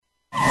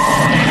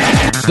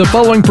The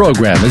following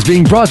program is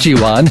being brought to you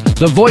on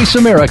the Voice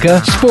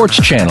America Sports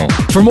Channel.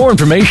 For more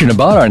information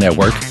about our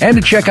network and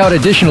to check out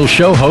additional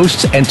show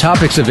hosts and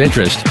topics of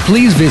interest,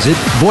 please visit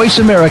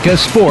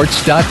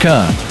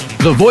voiceamericasports.com.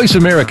 The Voice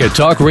America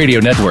Talk Radio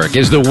Network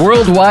is the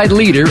worldwide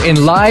leader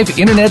in live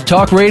Internet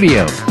talk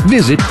radio.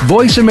 Visit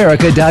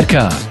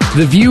voiceamerica.com.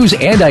 The views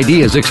and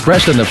ideas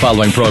expressed on the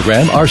following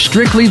program are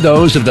strictly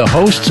those of the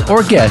hosts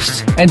or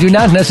guests and do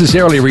not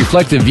necessarily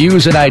reflect the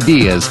views and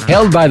ideas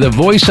held by the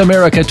Voice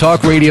America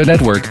Talk Radio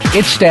Network,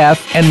 its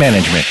staff, and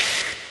management.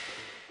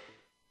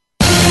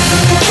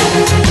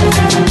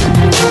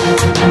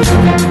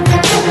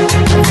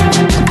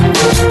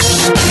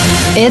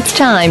 It's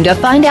time to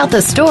find out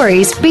the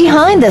stories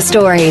behind the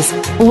stories.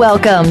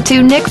 Welcome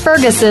to Nick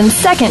Ferguson's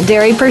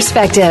Secondary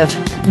Perspective.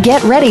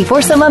 Get ready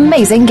for some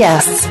amazing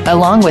guests,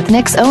 along with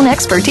Nick's own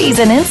expertise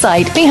and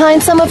insight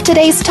behind some of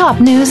today's top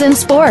news in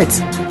sports.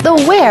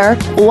 The where,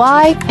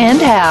 why,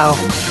 and how.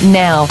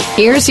 Now,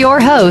 here's your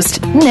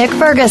host, Nick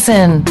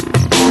Ferguson.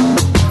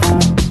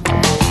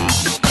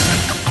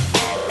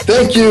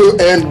 Thank you,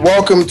 and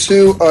welcome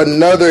to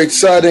another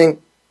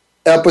exciting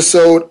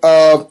episode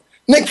of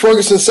Nick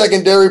Ferguson's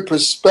Secondary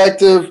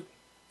Perspective.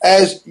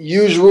 As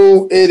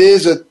usual, it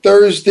is a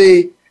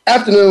Thursday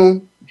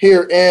afternoon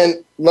here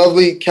in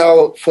lovely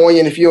California.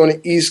 And if you're on the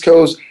East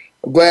Coast,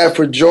 I'm glad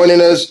for joining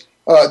us.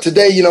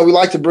 Today, we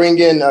like to bring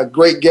in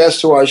great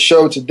guests to our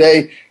show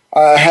today.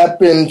 I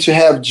happen to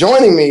have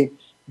joining me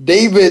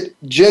David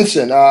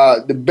Jensen,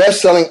 the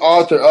best-selling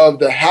author of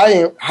the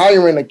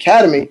Hiring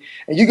Academy.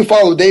 And you can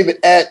follow David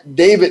at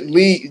David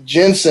Lee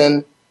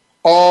Jensen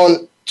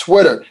on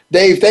Twitter.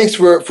 Dave, thanks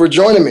for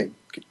joining me.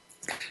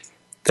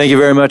 Thank you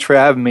very much for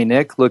having me,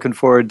 Nick. Looking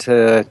forward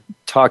to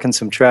talking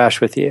some trash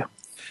with you.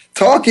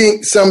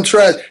 Talking some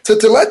trash. To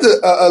let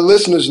the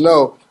listeners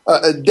know,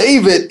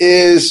 David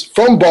is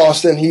from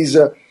Boston. He's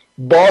a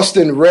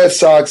Boston Red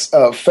Sox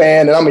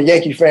fan, and I'm a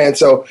Yankee fan,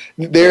 so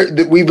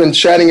we've been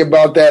chatting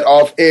about that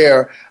off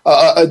air.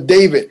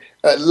 David,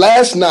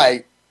 last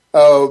night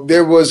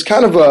there was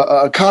kind of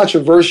a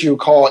controversial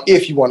call,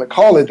 if you want to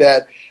call it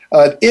that,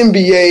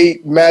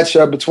 NBA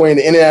matchup between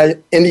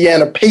the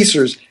Indiana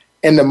Pacers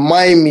and the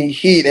Miami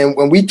Heat. And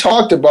when we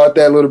talked about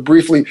that a little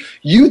briefly,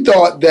 you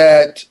thought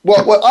that,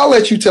 well, I'll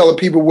let you tell the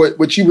people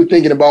what you were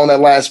thinking about on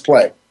that last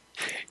play.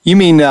 You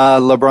mean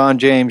LeBron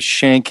James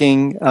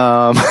shanking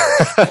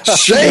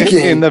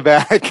shanking in the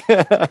back?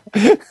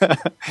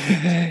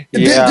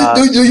 Yeah.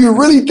 Do you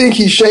really think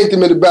he shanked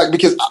him in the back?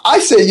 Because I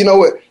say, you know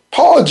what,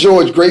 Paul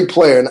George, great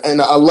player,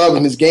 and I love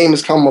him. His game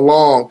has come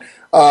along.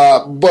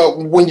 But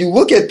when you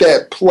look at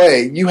that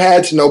play, you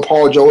had to know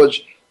Paul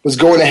George was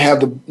going to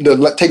have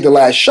take the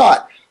last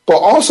shot. But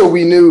also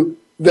we knew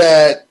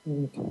that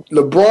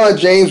LeBron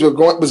James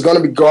was going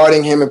to be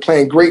guarding him and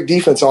playing great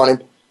defense on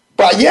him.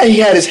 But yeah, he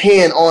had his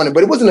hand on him,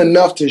 but it wasn't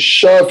enough to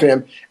shove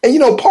him. And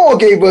Paul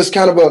gave us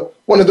kind of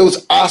one of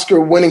those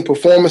Oscar-winning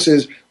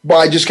performances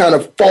by just kind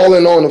of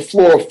falling on the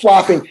floor,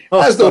 flopping,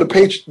 as though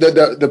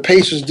the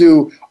Pacers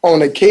do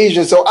on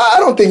occasion. So I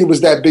don't think it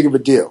was that big of a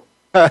deal.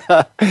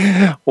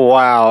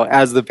 Wow,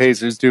 as the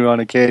Pacers do on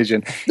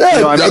occasion.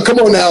 Yeah, come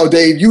on now,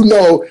 Dave.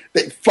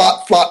 They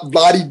flop,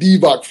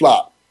 Vlade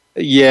flop.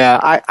 Yeah,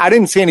 I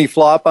didn't see any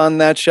flop on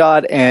that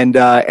shot, and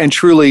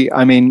truly,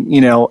 I mean,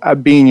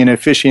 being an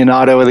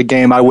aficionado of the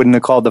game, I wouldn't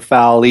have called the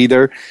foul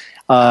either.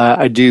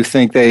 I do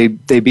think they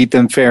beat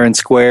them fair and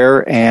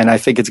square, and I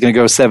think it's going to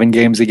go 7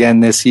 games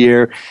again this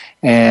year.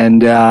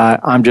 And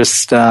I'm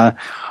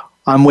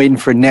waiting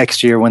for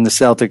next year when the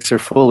Celtics are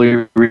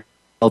fully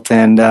rebuilt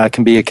and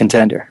can be a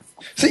contender.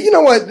 See, you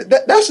know what?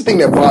 That's the thing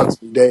that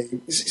bothers me,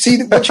 Dave.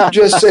 See what you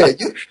just said.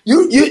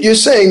 You're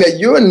saying that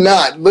you're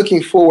not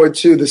looking forward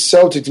to the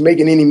Celtics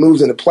making any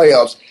moves in the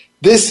playoffs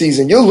this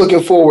season. You're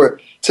looking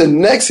forward to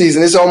next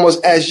season. It's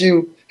almost as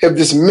you have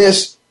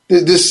dismissed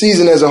this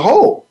season as a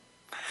whole.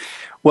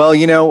 Well,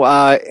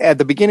 at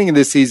the beginning of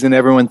this season,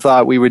 everyone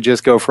thought we would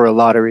just go for a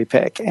lottery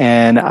pick.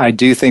 And I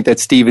do think that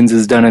Stevens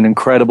has done an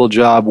incredible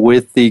job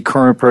with the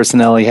current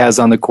personnel he has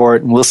on the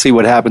court. And we'll see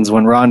what happens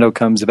when Rondo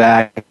comes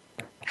back.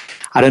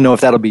 I don't know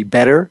if that'll be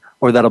better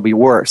or that'll be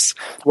worse.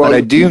 Well, but I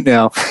do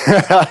know.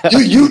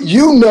 you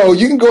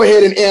can go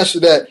ahead and answer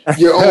that,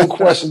 your own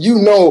question. You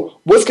know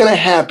what's going to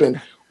happen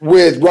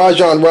with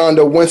Rajon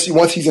Rondo once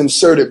he's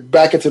inserted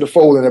back into the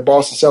fold in the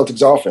Boston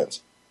Celtics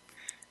offense.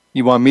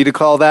 You want me to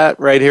call that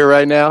right here,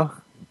 right now?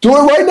 Do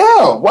it right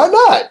now. Why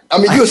not? I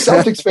mean, you're a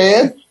Celtics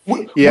fan.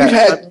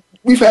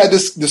 We've had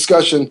this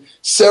discussion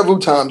several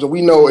times, and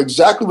we know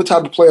exactly what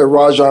type of player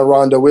Rajon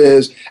Rondo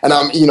is. And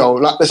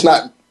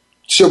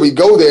should we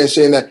go there and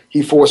saying that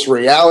he forced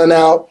Ray Allen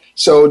out,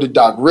 so did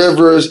Doc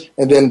Rivers,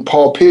 and then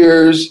Paul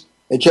Pierce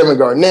and Kevin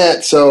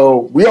Garnett.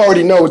 So we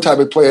already know what type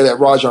of player that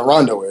Rajon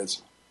Rondo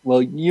is.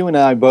 Well, you and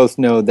I both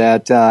know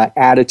that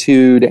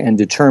attitude and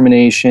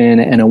determination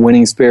and a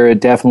winning spirit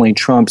definitely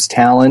trumps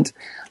talent.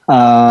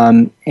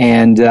 And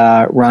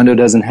Rondo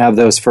doesn't have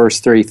those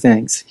first 3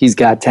 things. He's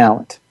got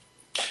talent.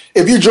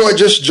 If you're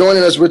just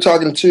joining us, we're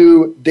talking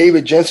to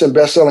David Jensen,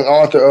 best-selling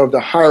author of The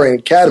Hiring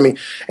Academy.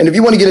 And if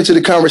you want to get into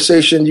the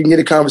conversation, you can get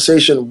a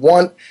conversation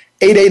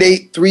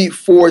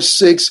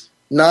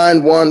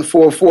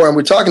 1-888-346-9144. And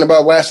we're talking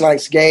about last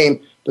night's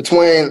game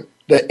between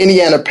the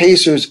Indiana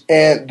Pacers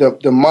and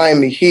the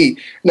Miami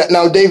Heat.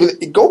 Now,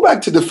 David, go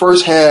back to the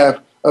first half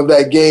of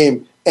that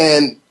game,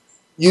 and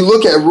you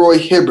look at Roy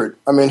Hibbert,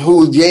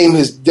 whose game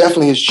has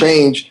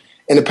changed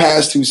in the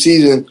past two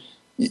seasons.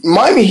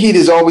 Miami Heat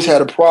has always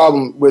had a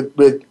problem with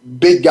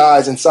big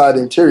guys inside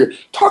the interior.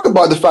 Talk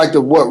about the fact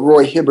of what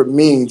Roy Hibbert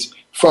means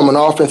from an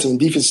offensive and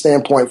defense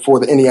standpoint for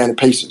the Indiana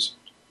Pacers.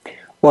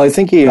 Well, I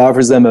think he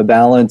offers them a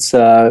balance,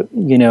 from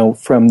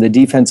the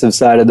defensive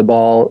side of the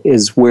ball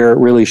is where it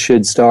really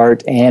should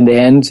start and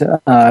end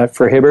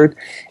for Hibbert.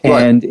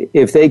 And right.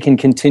 If they can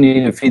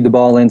continue to feed the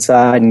ball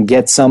inside and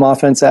get some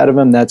offense out of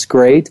him, that's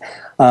great.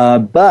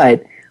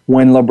 But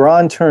when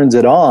LeBron turns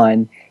it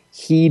on,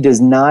 he does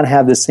not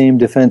have the same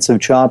defensive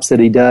chops that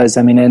he does.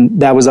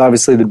 And that was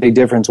obviously the big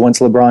difference. Once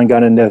LeBron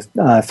got into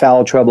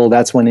foul trouble,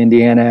 that's when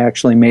Indiana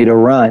actually made a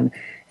run.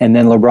 And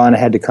then LeBron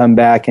had to come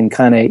back and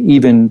kind of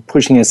even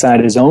pushing aside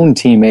his own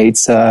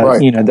teammates.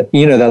 Right.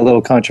 That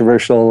little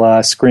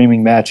controversial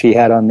screaming match he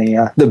had on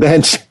the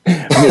bench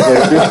in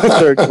the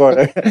third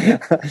quarter.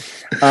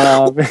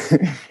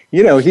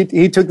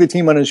 He took the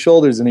team on his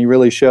shoulders, and he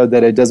really showed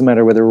that it doesn't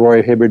matter whether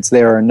Roy Hibbert's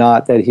there or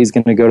not, that he's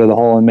going to go to the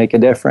hole and make a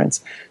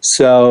difference.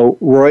 So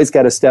Roy's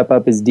got to step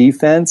up his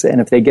defense,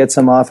 and if they get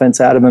some offense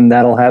out of him,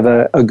 that'll have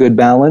a good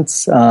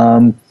balance.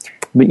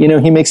 But,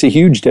 he makes a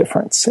huge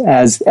difference,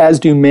 as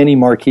do many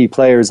marquee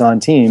players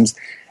on teams,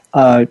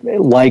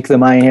 like the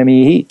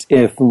Miami Heat.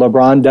 If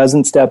LeBron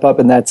doesn't step up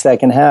in that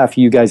second half,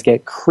 you guys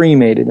get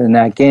cremated in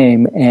that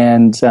game.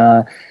 And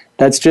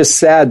that's just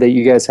sad that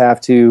you guys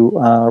have to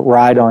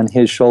ride on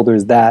his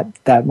shoulders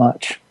that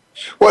much.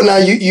 Well, now,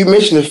 you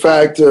mentioned the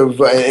fact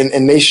of,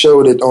 and they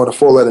showed it on the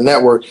Full Letter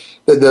Network,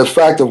 that the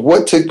fact of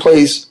what took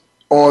place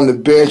on the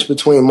bench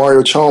between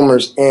Mario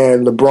Chalmers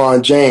and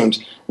LeBron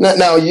James.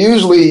 Now,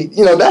 usually,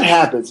 that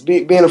happens.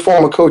 Being a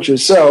former coach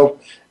yourself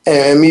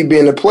and me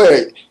being a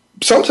player,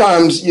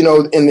 sometimes, in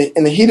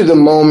the heat of the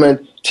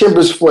moment,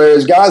 tempers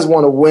flares, guys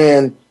want to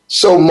win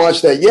so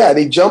much that,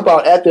 they jump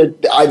out at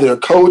either a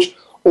coach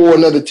or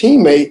another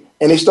teammate,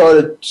 and they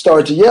start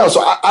to yell.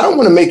 So I don't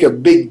want to make a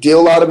big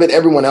deal out of it.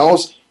 Everyone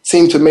else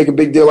seemed to make a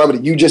big deal out of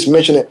it. You just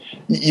mentioned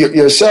it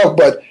yourself,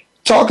 but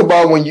talk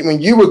about when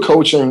you were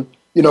coaching,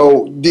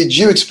 did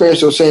you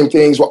experience those same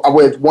things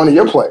with one of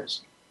your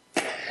players?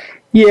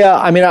 Yeah,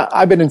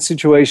 I've been in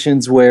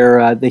situations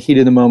where the heat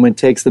of the moment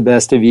takes the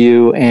best of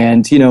you,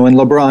 and and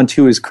LeBron,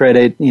 to his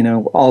credit,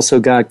 also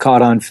got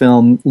caught on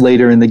film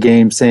later in the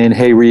game saying,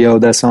 "Hey, Rio,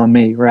 that's on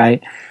me,"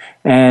 right?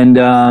 And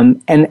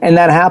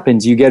that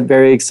happens. You get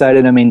very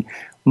excited.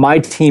 My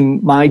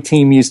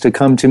team used to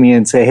come to me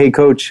and say, "Hey,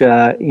 coach,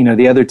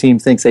 the other team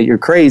thinks that you're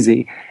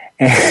crazy."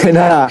 And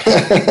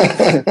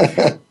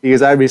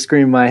because I'd be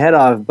screaming my head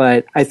off.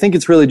 But I think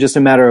it's really just a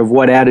matter of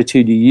what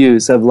attitude you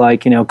use of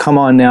come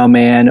on now,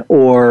 man,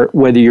 or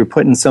whether you're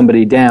putting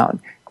somebody down.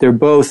 They're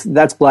both,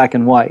 that's black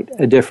and white,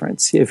 a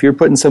difference. If you're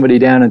putting somebody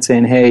down and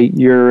saying, hey,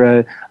 you're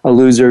a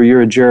loser,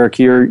 you're a jerk,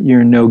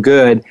 you're no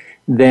good,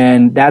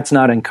 then that's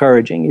not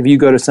encouraging. If you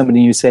go to somebody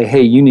and you say,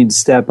 hey, you need to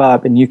step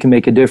up and you can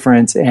make a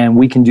difference and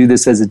we can do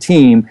this as a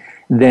team,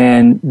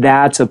 then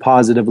that's a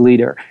positive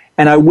leader.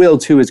 And I will,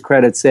 to his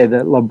credit, say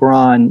that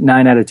LeBron,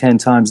 9 out of 10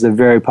 times, is a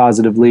very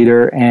positive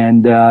leader,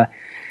 and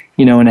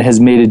and it has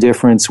made a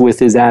difference with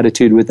his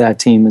attitude with that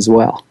team as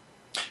well.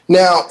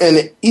 Now, in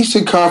the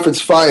Eastern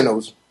Conference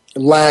Finals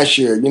last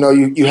year,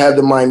 you had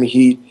the Miami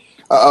Heat,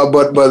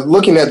 but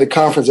looking at the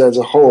conference as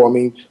a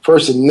whole,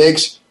 first the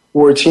Knicks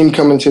were a team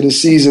coming to the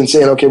season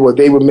saying, okay, well,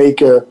 they would be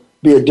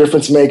a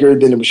difference maker.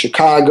 Then it was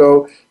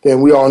Chicago.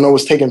 Then we all know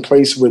what's taking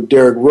place with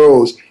Derrick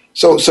Rose.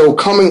 So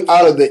coming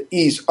out of the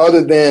East,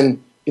 other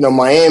than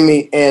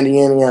Miami and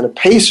the Indiana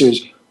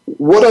Pacers,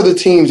 what are the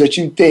teams that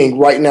you think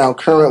right now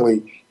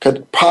currently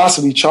could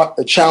possibly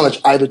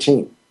challenge either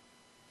team,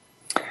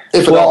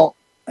 if at all?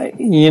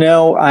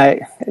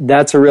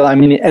 That's a real.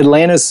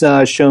 Atlanta's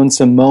shown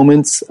some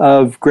moments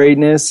of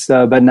greatness,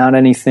 but not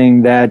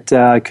anything that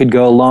could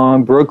go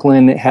long.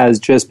 Brooklyn has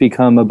just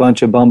become a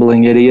bunch of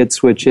bumbling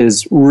idiots, which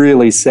is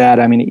really sad.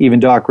 Even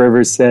Doc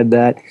Rivers said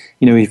that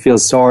he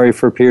feels sorry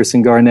for Pierce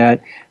and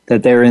Garnett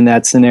that they're in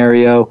that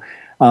scenario.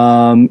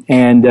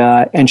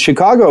 And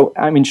Chicago,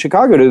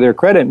 Chicago, to their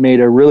credit, made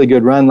a really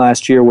good run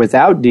last year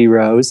without D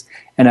Rose.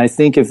 And I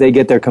think if they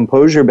get their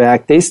composure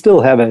back, they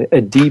still have a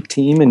deep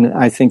team and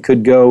I think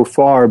could go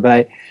far.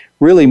 But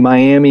really,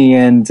 Miami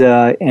and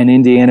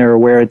Indiana are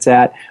where it's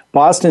at.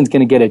 Boston's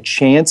going to get a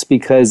chance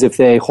because if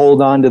they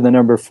hold on to the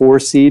number 4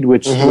 seed,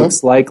 which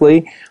looks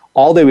likely,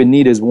 all they would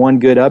need is one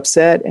good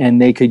upset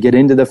and they could get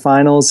into the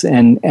finals.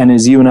 And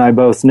as you and I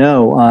both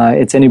know,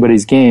 it's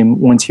anybody's game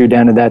once you're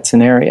down to that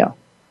scenario.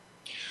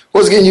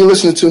 Once again, you're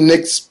listening to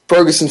Nick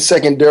Ferguson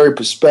Secondary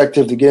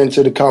Perspective. To get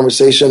into the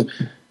conversation,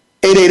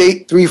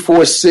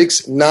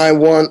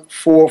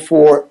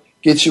 888-346-9144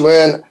 gets you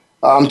in.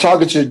 I'm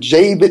talking to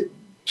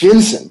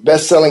Jensen,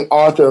 best-selling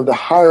author of The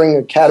Hiring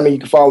Academy. You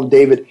can follow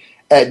David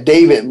at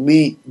David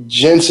Lee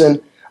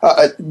Jensen.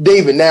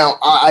 David, now,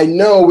 I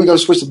know we're going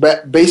to switch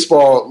to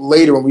baseball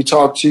later when we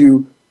talk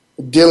to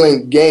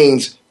Dylan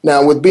Gaines.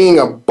 Now, with being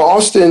a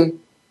Boston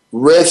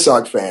Red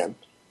Sox fan,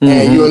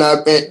 and you and I,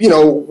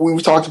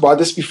 we talked about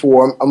this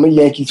before. I'm a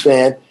Yankees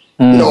fan.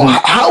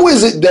 How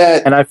is it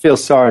that... And I feel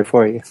sorry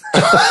for you.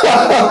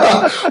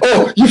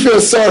 Oh, you feel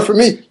sorry for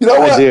me. You know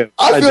what?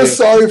 I feel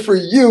sorry for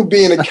you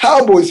being a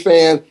Cowboys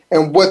fan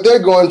and what they're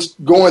going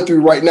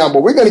through right now.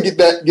 But we're going to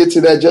get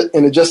to that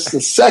in just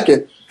a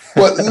second.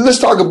 But let's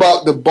talk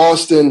about the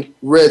Boston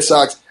Red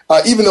Sox.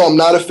 Even though I'm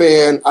not a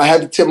fan, I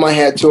had to tip my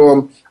hat to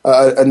them.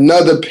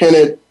 Another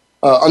pennant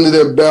under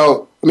their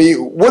belt. I mean,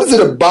 what is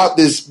it about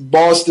this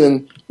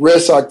Boston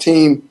Red Sox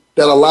team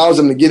that allows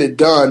them to get it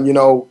done,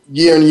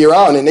 year in, year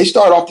out? And they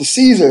start off the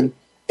season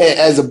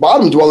as a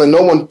bottom dweller.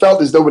 No one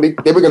felt as though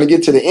they were going to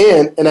get to the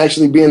end and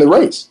actually be in the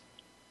race.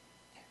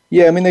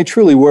 Yeah, I mean, they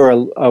truly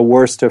were a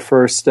worst to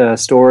first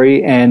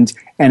story, and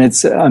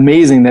it's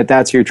amazing that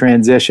that's your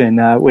transition,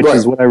 which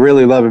is what I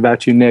really love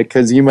about you, Nick,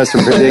 because you must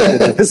have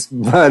predicted this.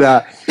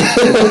 But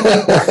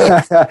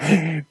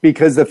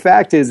because the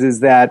fact is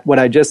that what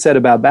I just said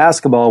about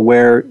basketball,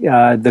 where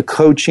the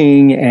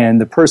coaching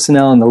and the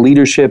personnel and the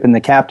leadership and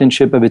the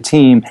captainship of a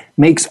team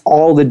makes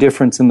all the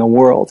difference in the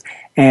world.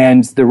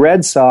 And the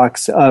Red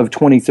Sox of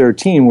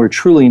 2013 were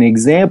truly an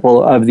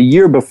example of the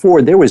year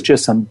before. There was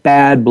just some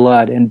bad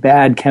blood and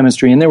bad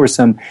chemistry, and there were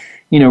some,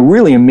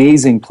 really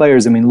amazing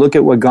players. I mean, look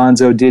at what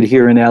Gonzo did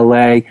here in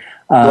L.A.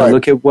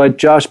 Look at what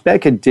Josh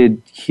Beckett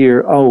did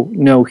here. Oh,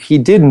 no, he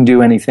didn't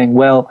do anything.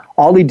 Well,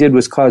 all he did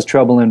was cause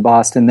trouble in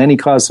Boston. Then he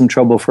caused some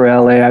trouble for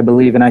L.A., I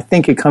believe. And I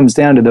think it comes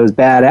down to those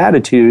bad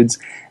attitudes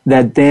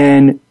that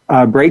then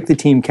break the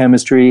team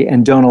chemistry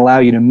and don't allow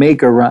you to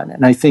make a run.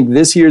 And I think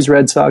this year's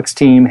Red Sox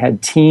team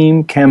had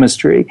team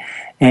chemistry.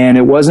 And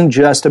it wasn't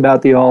just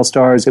about the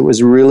All-Stars. It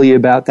was really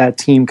about that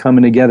team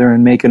coming together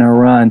and making a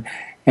run.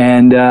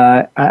 And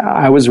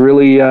I was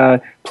really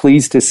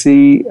pleased to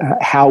see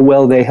how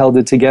well they held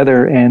it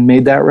together and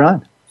made that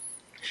run.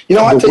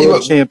 I tell you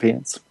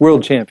what,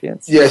 world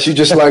champions. Yes, you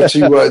just like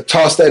to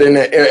toss that in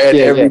there at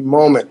every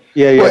moment.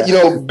 Yeah.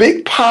 But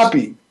Big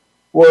Papi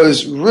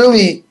was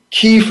really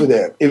key for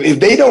them. If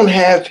they don't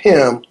have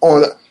him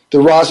on the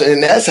roster,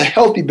 and that's a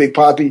healthy Big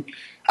Papi,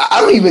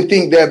 I don't even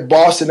think that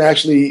Boston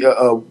actually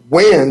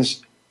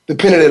wins the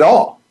pennant at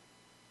all.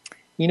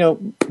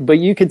 But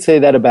you could say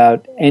that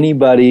about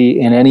anybody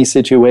in any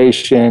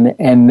situation,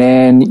 and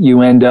then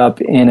you end up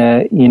in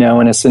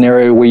a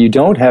scenario where you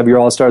don't have your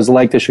all-stars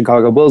like the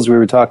Chicago Bulls we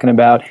were talking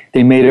about.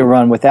 They made it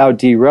run without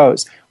D.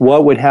 Rose.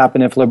 What would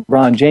happen if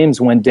LeBron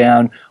James went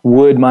down?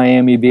 Would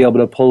Miami be able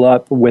to pull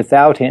up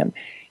without him?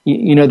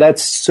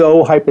 That's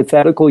so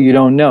hypothetical, you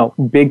don't know.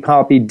 Big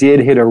Papi did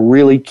hit a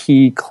really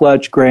key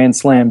clutch grand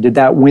slam. Did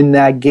that win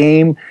that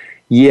game?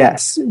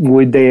 Yes.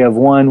 Would they have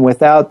won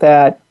without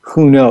that?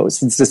 Who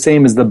knows? It's the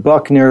same as the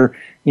Buckner,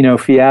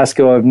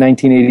 fiasco of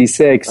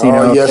 1986.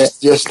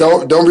 Yes.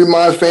 Don't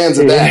remind fans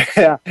of that.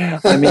 Yeah.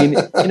 I mean,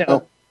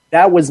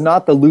 that was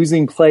not the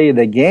losing play of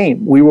the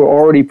game. We were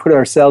already put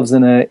ourselves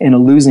in a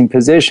losing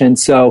position.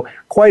 So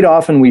quite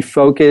often we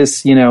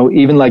focus,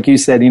 even like you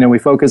said, we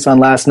focus on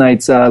last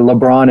night's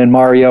LeBron and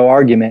Mario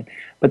argument.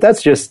 But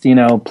that's just,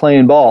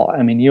 playing ball.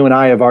 I mean, you and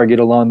I have argued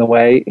along the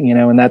way,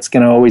 and that's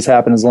going to always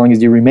happen as long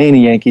as you remain a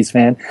Yankees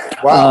fan.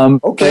 Wow.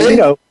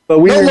 Okay. But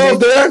we no love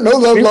there. No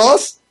love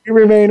lost. We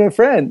remain a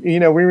friend.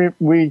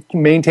 We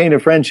maintain a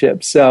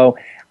friendship. So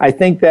I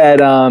think that,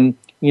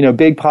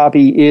 Big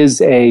Papi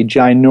is a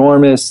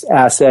ginormous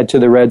asset to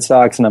the Red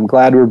Sox, and I'm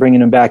glad we're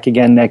bringing him back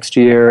again next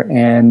year.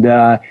 And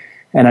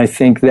I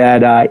think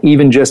that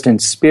even just in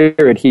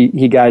spirit,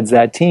 he guides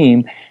that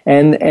team.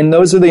 And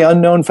those are the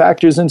unknown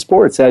factors in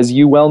sports, as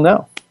you well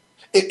know.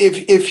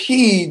 If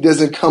he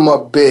doesn't come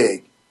up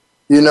big,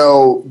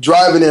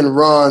 driving in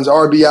runs,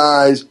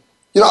 RBIs,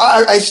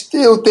 I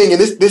still think, and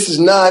this is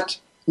not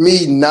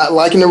me not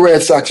liking the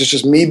Red Sox, it's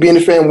just me being a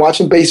fan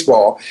watching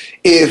baseball.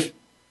 If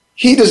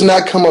he does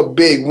not come up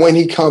big when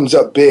he comes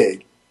up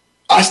big,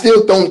 I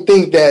still don't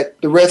think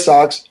that the Red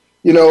Sox,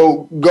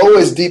 go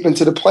as deep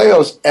into the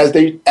playoffs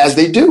as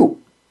they do.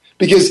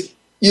 Because,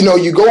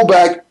 you go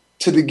back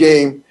to the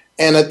game,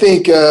 and I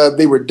think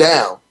they were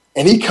down,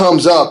 and he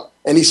comes up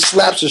and he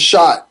slaps a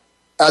shot,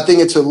 I think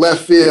into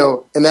left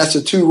field, and that's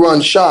a 2-run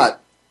shot.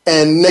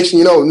 And next thing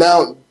you know,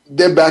 now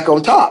they're back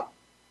on top.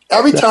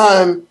 Every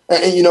time,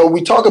 and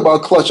we talk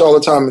about clutch all the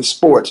time in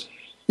sports.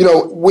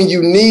 When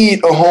you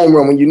need a home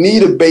run, when you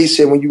need a base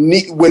hit, when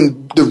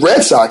the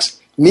Red Sox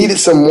needed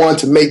someone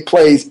to make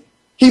plays,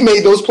 he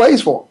made those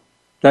plays for them.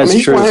 That's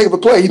he's true. one heck of a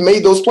player. He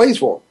made those plays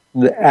for him.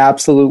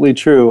 Absolutely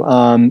true.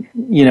 And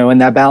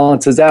that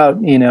balances out.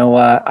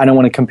 I don't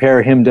want to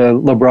compare him to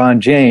LeBron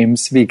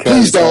James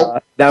because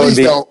that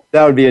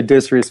would be a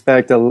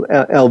disrespect to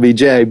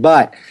LBJ.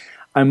 But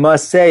I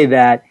must say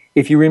that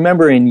if you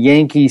remember in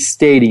Yankee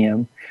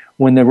Stadium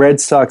when the Red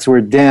Sox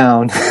were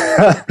down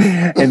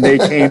and they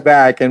came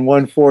back and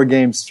won 4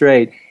 games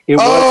straight,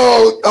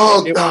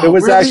 It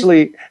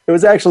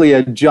was actually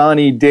a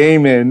Johnny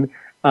Damon,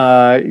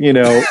 hit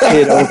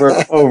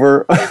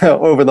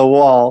over the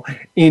wall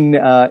in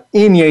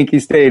Yankee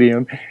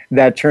Stadium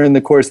that turned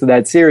the course of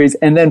that series.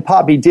 And then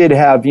Poppy did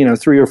have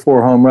 3 or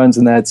 4 home runs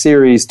in that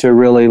series to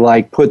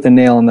really put the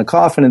nail in the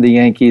coffin of the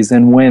Yankees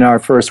and win our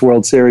first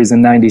World Series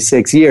in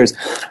 96 years.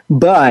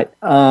 But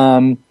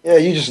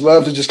you just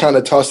love to just kind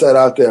of toss that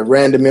out there,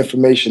 random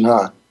information,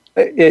 huh?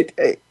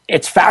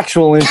 It's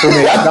factual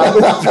information. I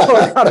wouldn't throw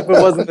it out if it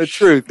wasn't the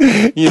truth.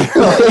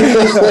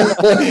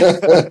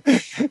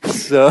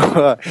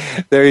 So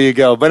there you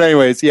go. But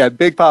anyways,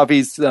 Big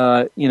Poppy's.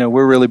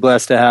 We're really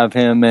blessed to have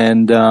him,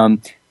 and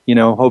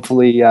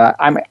hopefully,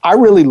 I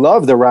really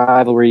love the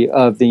rivalry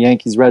of the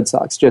Yankees-Red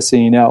Sox. Just so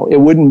you know, it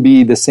wouldn't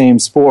be the same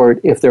sport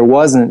if there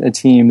wasn't a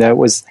team that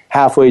was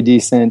halfway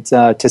decent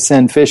to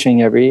send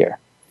fishing every year.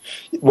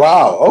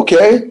 Wow.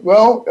 Okay.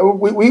 Well,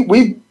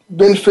 we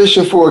been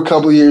fishing for a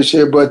couple of years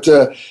here, but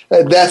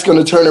that's going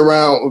to turn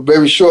around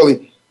very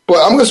shortly.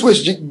 But I'm going to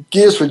switch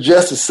gears for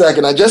just a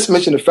second. I just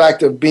mentioned the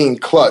fact of being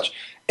clutch.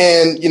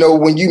 And,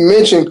 when you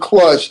mention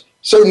clutch,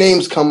 certain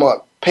names come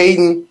up.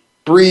 Peyton,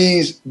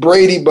 Breeze,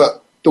 Brady,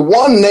 but the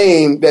one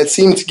name that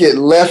seems to get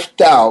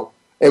left out,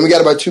 and we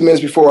got about 2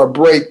 minutes before our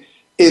break,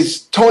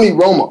 is Tony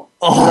Romo.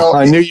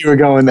 I knew you were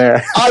going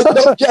there.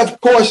 Jeff, of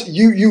course,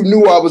 you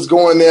knew I was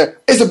going there.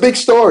 It's a big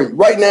story.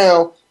 Right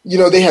now,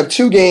 they have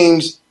 2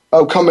 games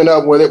coming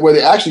up where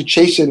they're actually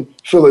chasing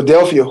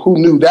Philadelphia. Who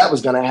knew that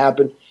was going to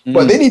happen? Mm-hmm.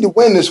 But they need to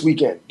win this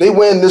weekend. They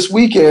win this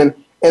weekend,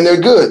 and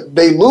they're good.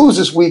 They lose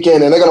this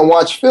weekend, and they're going to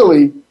watch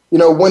Philly,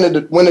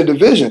 win a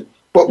division.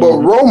 But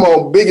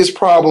Romo, biggest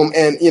problem,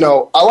 and,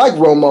 I like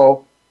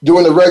Romo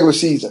during the regular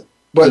season.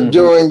 But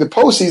during the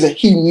postseason,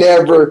 he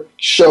never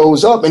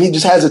shows up, and he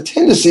just has a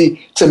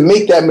tendency to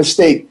make that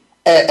mistake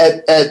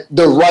at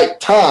the right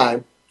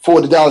time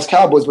for the Dallas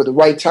Cowboys, but the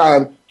right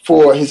time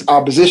for his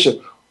opposition.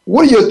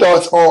 What are your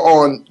thoughts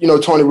on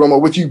Tony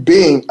Romo, with you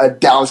being a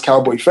Dallas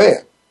Cowboy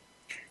fan?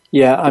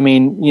 Yeah, I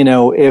mean,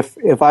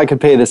 if I could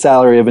pay the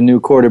salary of a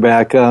new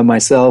quarterback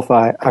myself,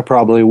 I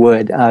probably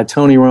would.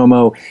 Tony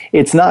Romo,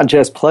 it's not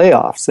just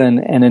playoffs.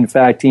 And in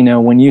fact,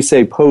 when you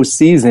say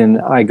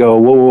postseason, I go,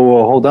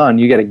 whoa, hold on.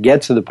 You got to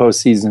get to the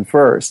postseason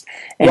first.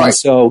 And right.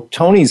 So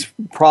Tony's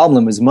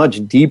problem is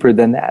much deeper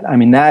than that. I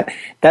mean,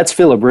 that's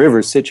Phillip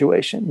Rivers'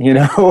 situation,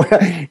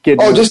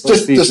 getting just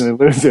and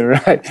losing,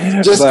 right?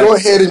 Just go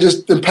ahead and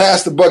just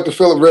pass the buck to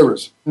Phillip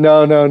Rivers.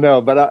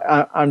 No.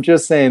 But I'm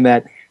just saying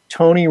that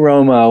Tony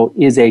Romo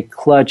is a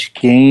clutch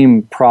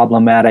game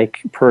problematic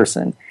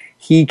person.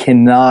 He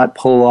cannot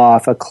pull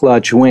off a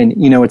clutch win.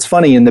 It's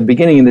funny, in the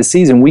beginning of the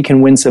season, we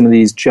can win some of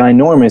these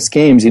ginormous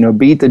games,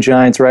 beat the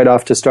Giants right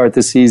off to start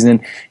the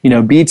season,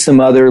 beat some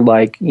other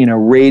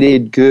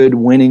rated good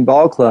winning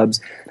ball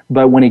clubs.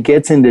 But when it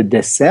gets into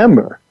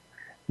December,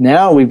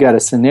 now we've got a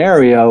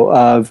scenario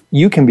of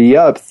you can be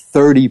up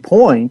 30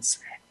 points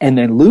and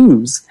then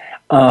lose.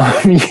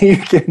 You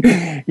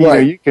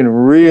can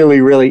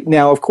really.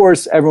 Now, of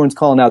course, everyone's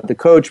calling out the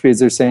coach because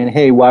they're saying,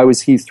 "Hey, why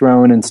was he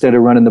throwing instead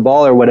of running the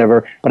ball or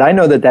whatever?" But I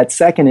know that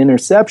second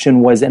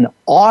interception was an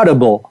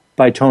audible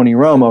by Tony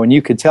Romo, and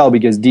you could tell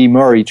because D.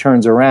 Murray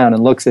turns around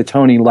and looks at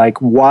Tony like,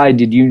 "Why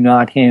did you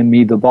not hand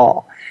me the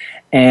ball?"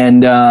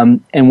 And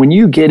when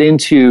you get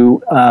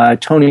into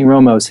Tony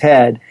Romo's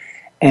head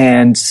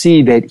and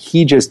see that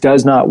he just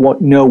does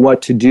not know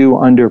what to do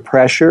under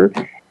pressure,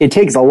 it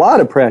takes a lot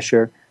of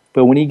pressure.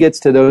 But when he gets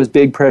to those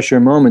big pressure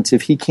moments,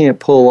 if he can't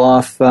pull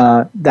off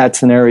that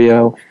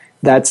scenario,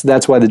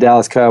 that's why the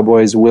Dallas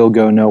Cowboys will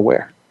go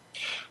nowhere.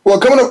 Well,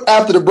 coming up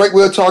after the break,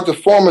 we'll talk to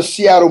former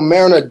Seattle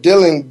Mariner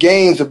Dylan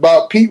Gaines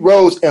about Pete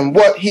Rose and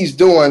what he's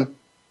doing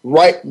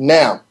right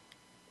now.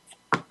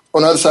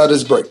 On the other side of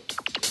this break.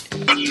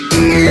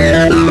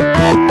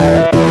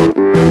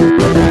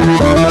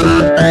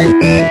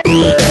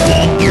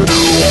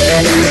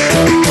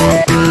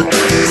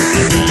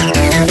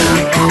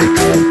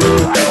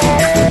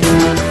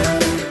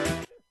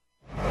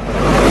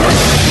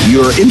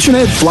 Your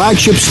internet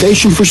flagship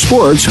station for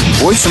sports,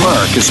 Voice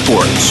America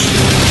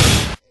Sports.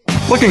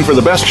 Looking for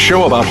the best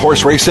show about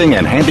horse racing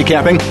and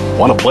handicapping?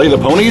 Want to play the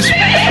ponies?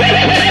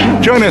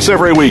 Join us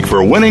every week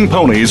for Winning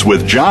Ponies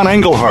with John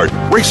Englehart,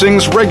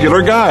 racing's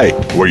regular guy,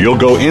 where you'll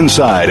go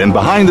inside and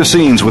behind the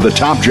scenes with the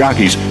top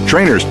jockeys,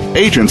 trainers,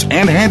 agents,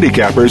 and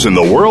handicappers in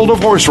the world of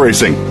horse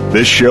racing.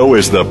 This show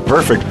is the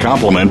perfect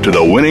complement to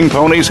the Winning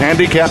Ponies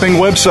handicapping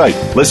website.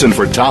 Listen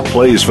for top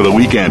plays for the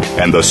weekend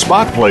and the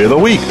spot play of the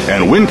week,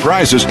 and win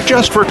prizes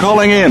just for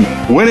calling in.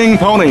 Winning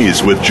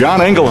Ponies with John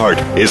Englehart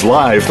is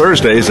live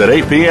Thursdays at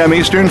 8 p.m.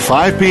 Eastern,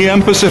 5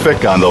 p.m.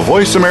 Pacific on the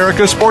Voice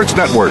America Sports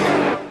Network.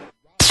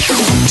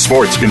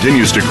 sports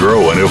continues to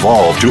grow and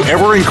evolve to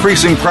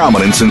ever-increasing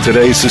prominence in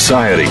today's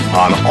society.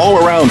 On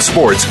All Around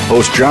Sports,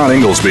 host John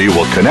Inglesby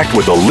will connect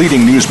with the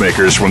leading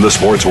newsmakers from the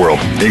sports world,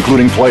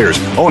 including players,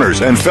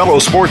 owners, and fellow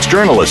sports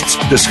journalists,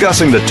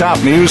 discussing the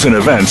top news and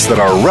events that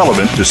are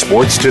relevant to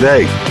sports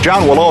today.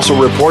 John will also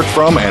report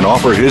from and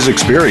offer his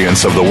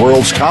experience of the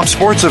world's top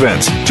sports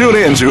events. Tune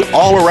in to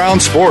All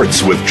Around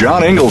Sports with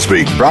John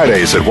Inglesby,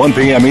 Fridays at 1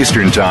 p.m.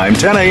 Eastern Time,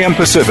 10 a.m.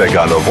 Pacific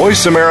on the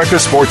Voice America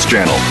Sports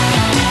Channel.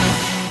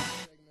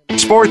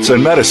 Sports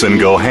and medicine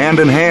go hand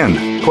in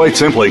hand. Quite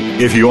simply,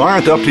 if you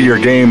aren't up to your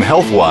game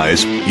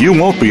health-wise, you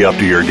won't be up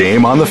to your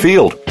game on the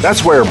field.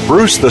 That's where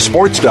Bruce the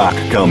Sports Doc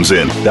comes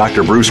in.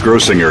 Dr. Bruce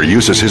Grossinger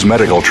uses his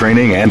medical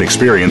training and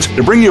experience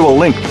to bring you a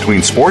link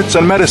between sports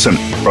and medicine,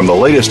 from the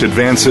latest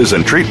advances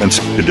and treatments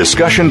to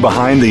discussion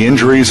behind the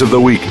injuries of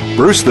the week.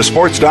 Bruce the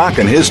Sports Doc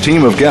and his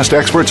team of guest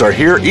experts are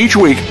here each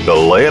week to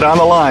lay it on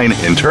the line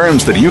in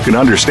terms that you can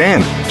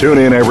understand. Tune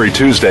in every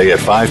Tuesday at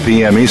 5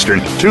 p.m. Eastern,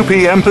 2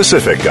 p.m.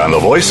 Pacific on the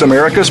Voice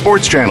America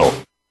Sports Channel.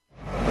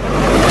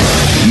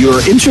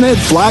 Your internet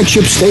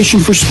flagship station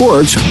for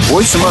sports,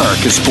 Voice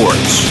America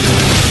Sports.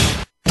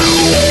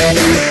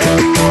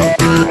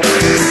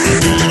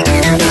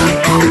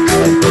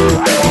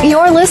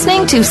 You're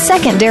listening to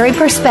Secondary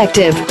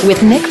Perspective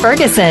with Nick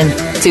Ferguson.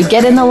 To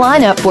get in the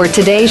lineup for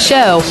today's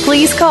show,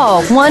 please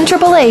call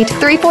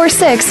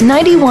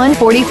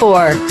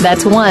 1-888-346-9144.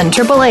 That's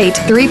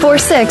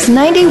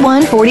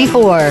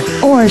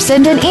 1-888-346-9144. Or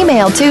send an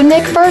email to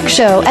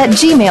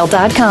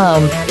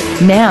nickfergshow@gmail.com.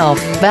 Now,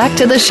 back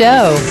to the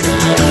show.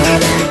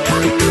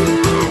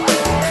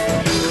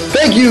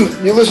 Thank you.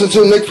 You listen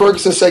to Nick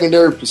Ferguson,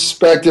 Secondary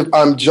Perspective.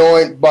 I'm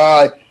joined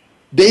by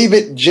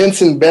David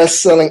Jensen,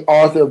 best-selling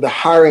author of The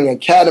Hiring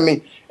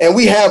Academy. And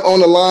we have on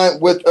the line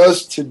with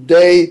us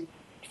today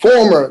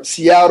former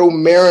Seattle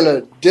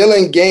Mariner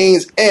Dylan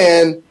Gaines,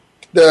 and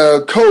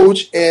the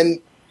coach,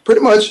 and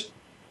pretty much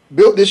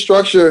built this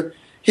structure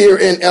here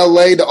in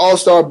L.A., the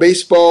All-Star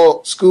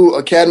Baseball School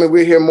Academy.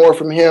 We'll hear more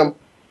from him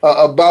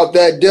about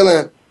that.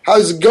 Dylan,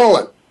 how's it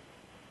going?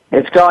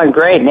 It's going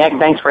great, Nick.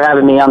 Thanks for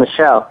having me on the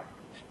show.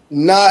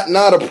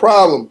 Not a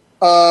problem.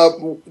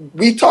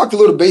 We talked a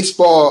little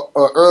baseball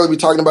earlier. We were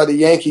talking about the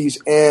Yankees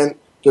and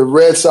the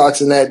Red Sox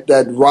and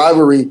that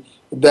rivalry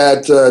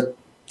that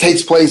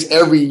takes place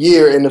every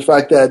year, and the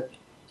fact that,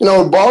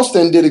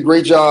 Boston did a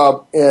great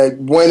job at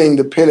winning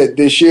the pennant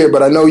this year,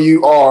 but I know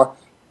you are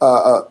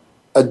a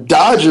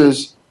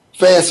Dodgers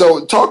fan.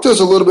 So talk to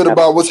us a little bit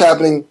about what's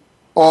happening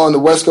on the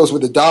West Coast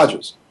with the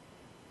Dodgers.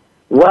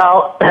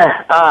 Well,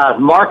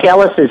 Mark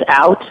Ellis is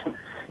out.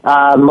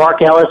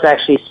 Mark Ellis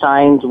actually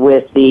signed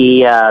with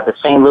the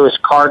St. Louis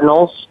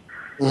Cardinals.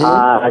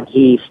 Mm-hmm.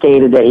 He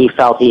stated that he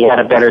felt he had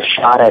a better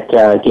shot at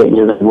getting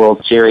to the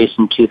World Series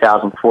in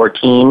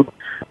 2014.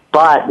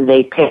 But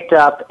they picked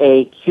up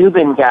a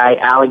Cuban guy,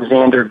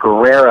 Alexander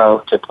Guerrero,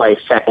 to play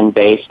second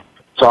base.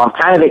 So I'm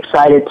kind of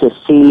excited to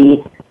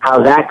see how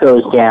that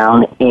goes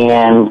down.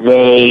 And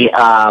they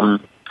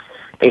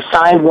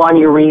signed Juan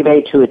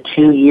Uribe to a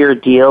 2-year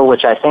deal,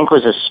 which I think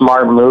was a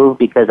smart move,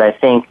 because I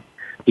think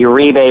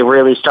Uribe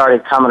really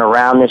started coming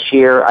around this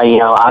year.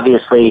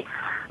 Obviously,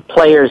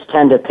 players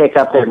tend to pick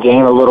up their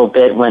game a little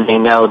bit when they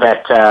know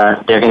that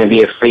they're going to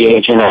be a free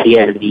agent at the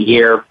end of the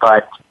year.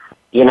 But,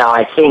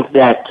 I think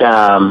that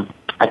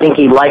I think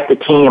he liked the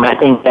team. I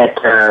think that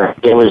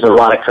there was a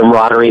lot of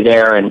camaraderie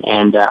there,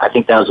 and I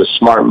think that was a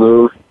smart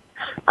move.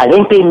 I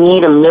think they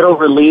need a middle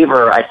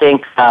reliever. I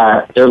think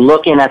they're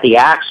looking at the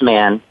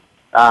Axeman,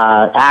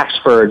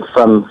 Axford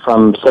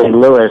from St.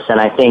 Louis,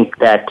 and I think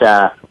that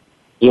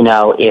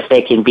if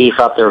they can beef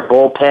up their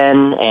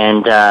bullpen,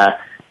 and I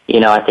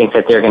think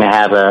that they're going to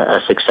have a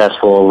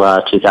successful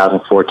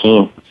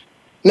 2014.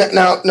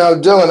 Now,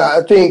 Dylan,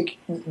 I think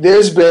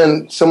there's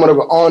been somewhat of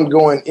an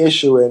ongoing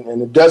issue,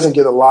 and it doesn't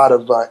get a lot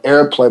of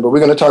airplay, but we're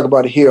going to talk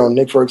about it here on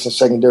Nick Ferguson's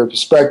Secondary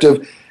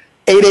Perspective.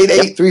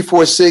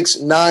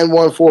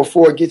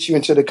 888-346-9144 gets you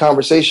into the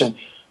conversation.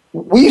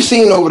 We've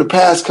seen over the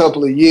past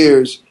couple of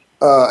years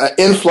an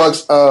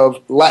influx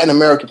of Latin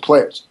American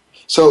players.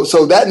 So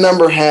that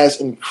number has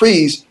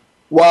increased,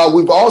 while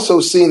we've also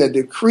seen a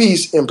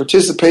decrease in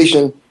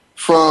participation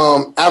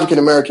from African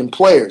American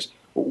players.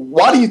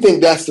 Why do you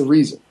think that's the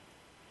reason?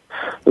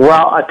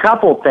 Well, a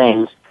couple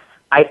things.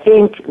 I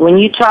think when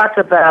you talk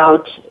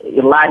about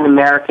Latin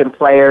American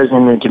players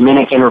in the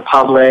Dominican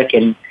Republic,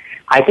 and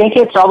I think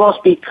it's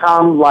almost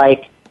become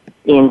like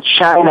in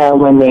China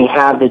when they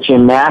have the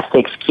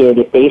gymnastics kid,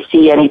 if they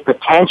see any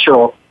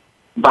potential,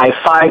 by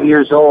 5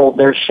 years old,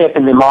 they're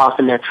shipping them off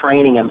and they're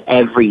training them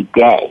every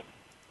day.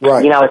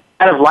 Right. It's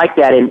kind of like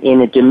that in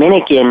the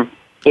Dominican.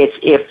 It's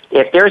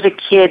if there's a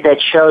kid that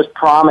shows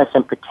promise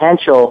and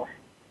potential,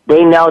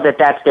 they know that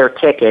that's their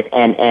ticket,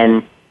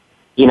 and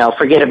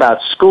forget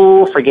about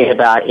school, forget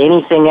about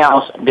anything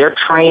else. They're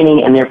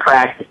training and they're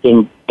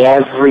practicing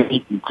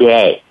every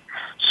day.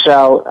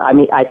 So,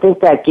 I think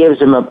that gives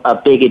them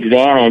a big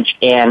advantage.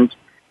 And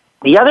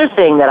the other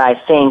thing that I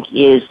think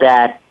is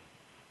that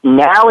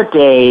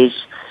nowadays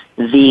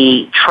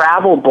the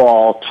travel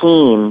ball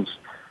teams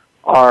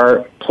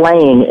are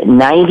playing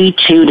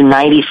 92 to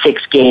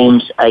 96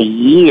 games a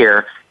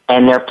year,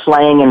 and they're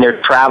playing and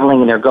they're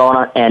traveling and they're going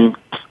on, and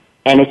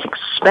it's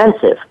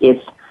expensive.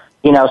 It's,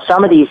 you know,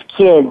 some of these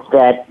kids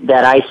that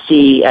I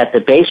see at the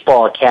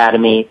baseball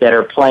academy that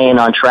are playing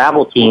on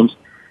travel teams,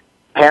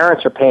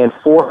 parents are paying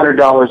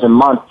 $400 a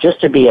month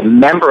just to be a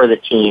member of the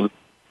team,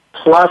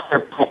 plus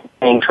they're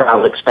paying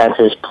travel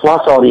expenses,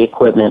 plus all the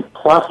equipment,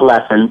 plus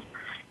lessons,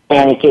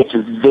 and it gets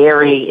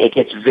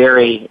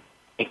very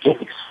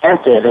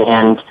expensive,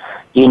 and,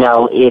 you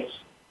know, it's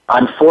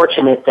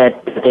unfortunate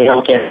that they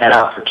don't get that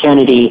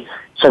opportunity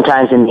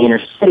sometimes in the inner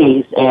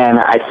cities, and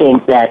I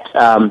think that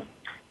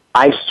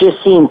I've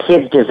just seen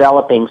kids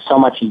developing so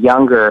much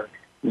younger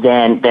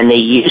than they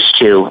used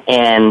to,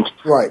 and,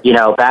 right. You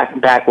know,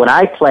 back when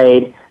I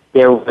played,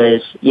 there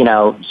was, you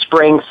know,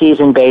 spring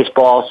season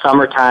baseball,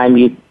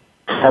 summertime,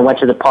 I went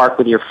to the park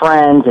with your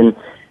friends, and,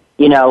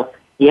 you know,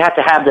 you have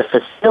to have the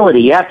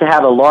facility. You have to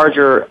have a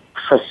larger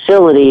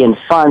facility and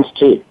funds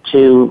to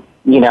you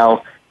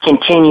know,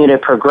 continue to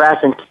progress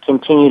and to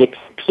continue to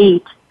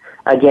compete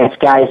against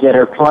guys that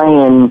are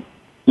playing,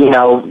 you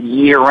know,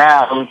 year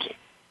round,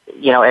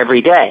 you know,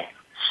 every day.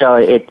 So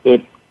it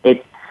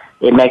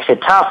makes it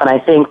tough. And I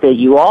think that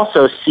you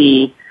also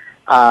see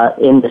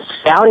in the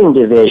scouting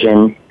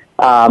division,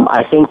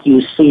 I think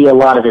you see a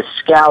lot of the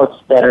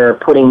scouts that are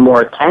putting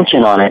more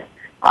attention on it.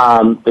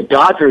 The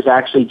Dodgers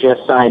actually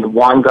just signed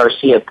Juan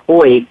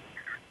Garcia-Puig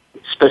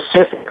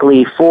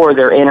specifically for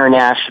their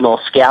international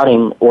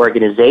scouting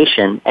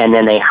organization, and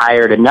then they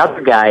hired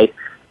another guy,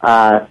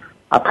 I'm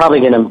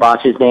probably going to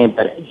botch his name,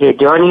 but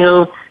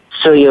Hidonio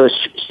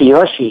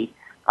Tsuyoshi,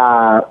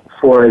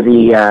 for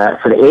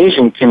the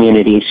Asian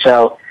community.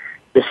 So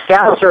the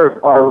scouts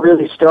are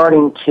really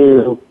starting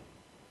to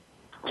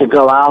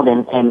go out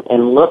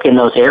and look in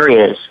those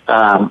areas,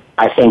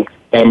 I think,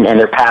 and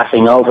they're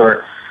passing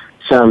over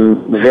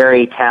some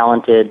very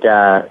talented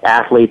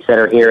athletes that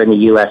are here in the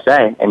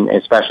USA, and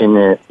especially in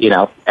the, you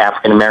know,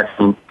 African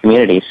American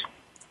communities.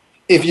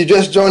 If you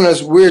just joined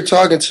us, we're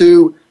talking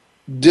to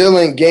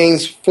Dylan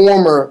Gaines,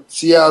 former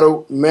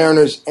Seattle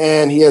Mariners,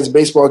 and he has a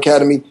baseball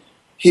academy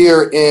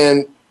here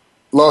in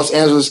Los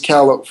Angeles,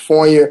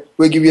 California.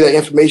 We'll give you that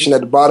information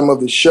at the bottom of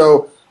the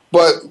show.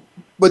 But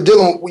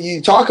Dylan, when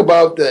you talk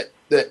about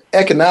the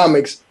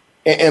economics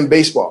and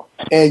baseball,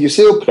 and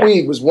Yasiel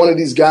Puig was one of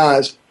these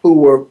guys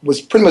who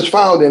was pretty much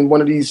found in one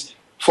of these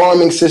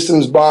farming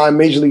systems by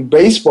Major League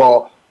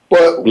Baseball.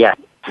 But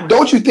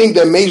don't you think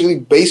that Major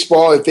League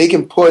Baseball, if they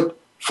can put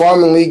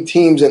farming league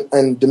teams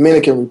in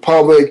Dominican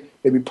Republic,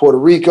 maybe Puerto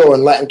Rico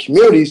and Latin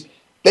communities,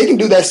 they can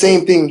do that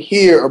same thing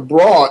here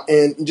abroad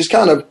and just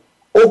kind of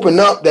open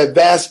up that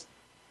vast,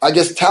 I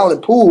guess,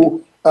 talent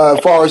pool as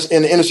far as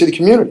in the inner city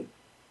community?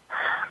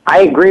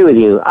 I agree with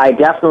you. I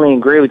definitely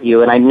agree with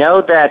you. And I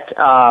know that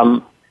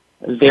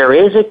there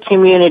is a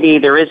community,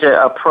 there is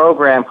a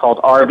program called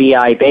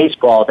RBI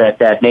Baseball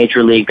that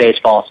Major League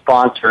Baseball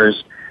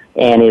sponsors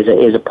and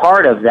is a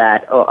part of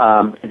that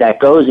that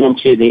goes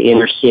into the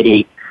inner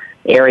city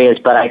areas.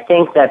 But I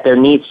think that there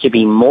needs to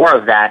be more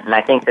of that, and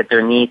I think that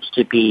there needs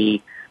to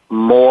be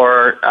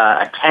more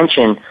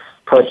attention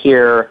put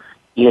here,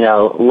 you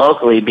know,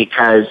 locally,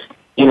 because,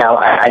 you know,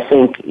 I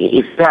think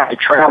if you have to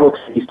travel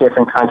to these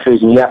different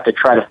countries and you have to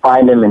try to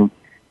find them and,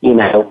 you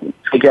know,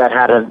 figure out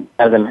how to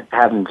have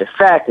them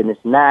defect and this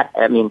and that,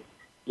 I mean,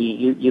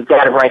 you've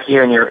got it right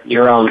here in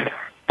your own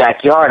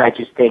backyard. I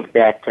just think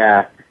that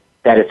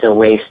it's a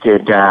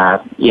wasted,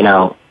 you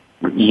know,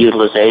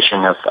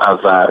 utilization of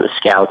the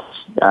scouts'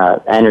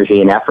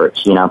 energy and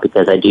efforts, you know,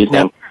 because I do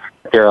think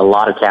there are a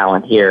lot of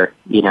talent here,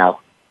 you know,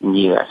 in the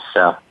U.S.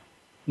 So,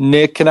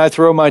 Nick, can I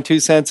throw my 2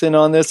 cents in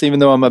on this, even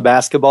though I'm a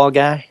basketball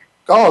guy?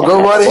 Oh,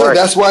 go right ahead.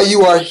 That's why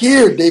you are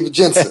here, David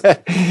Jensen.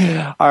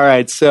 All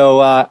right. So,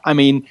 I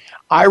mean,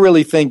 I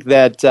really think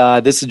that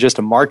this is just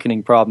a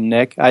marketing problem,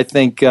 Nick. I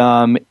think,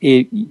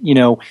 you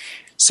know,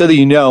 so that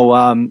you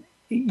know,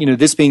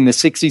 this being the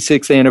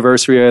 66th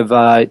anniversary of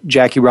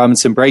Jackie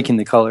Robinson breaking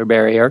the color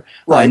barrier,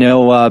 right. I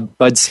know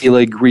Bud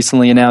Selig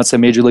recently announced that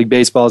Major League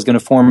Baseball is going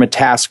to form a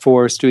task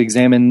force to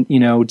examine, you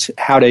know,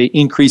 how to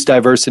increase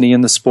diversity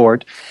in the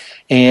sport.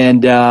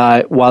 And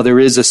while there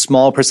is a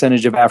small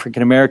percentage of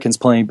African Americans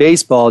playing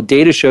baseball,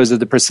 data shows that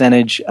the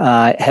percentage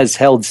has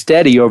held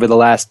steady over the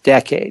last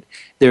decade.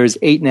 There's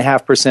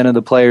 8.5% of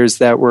the players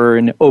that were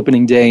in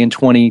opening day in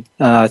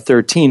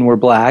 2013 were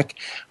black.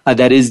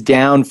 That is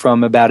down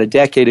from about a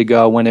decade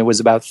ago when it was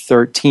about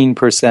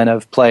 13%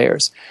 of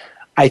players.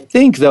 I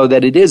think, though,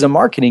 that it is a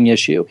marketing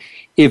issue.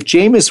 If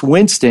Jameis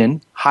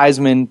Winston,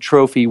 Heisman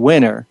Trophy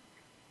winner,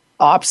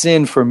 opts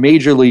in for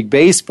Major League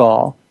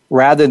Baseball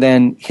rather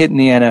than hitting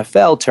the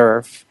NFL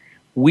turf,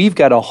 we've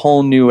got a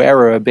whole new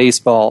era of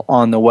baseball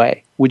on the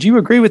way. Would you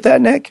agree with that,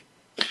 Nick?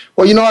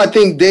 Well, you know, I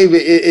think,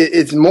 David,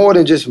 it's more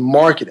than just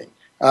marketing.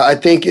 I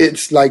think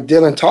it's like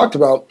Dylan talked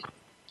about.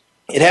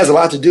 It has a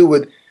lot to do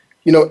with,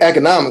 you know,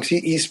 economics.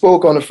 He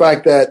spoke on the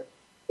fact that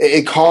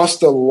it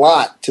costs a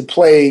lot to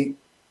play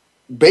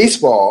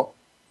baseball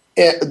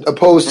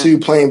opposed to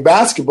playing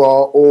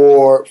basketball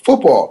or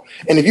football.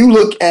 And if you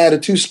look at a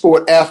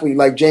two-sport athlete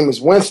like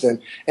Jameis Winston,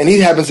 and he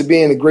happens to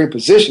be in a great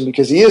position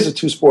because he is a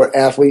two-sport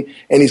athlete,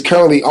 and he's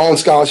currently on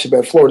scholarship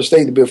at Florida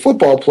State to be a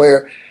football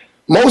player,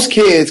 most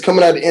kids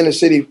coming out of the inner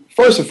city,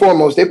 first and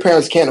foremost, their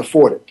parents can't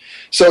afford it.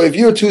 So if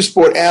you're a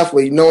two-sport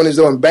athlete, known as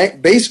though in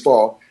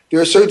baseball,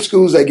 there are certain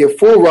schools that give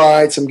full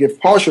rides, some give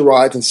partial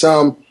rides, and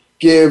some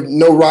give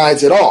no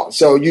rides at all.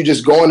 So you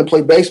just go in to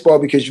play baseball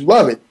because you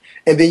love it.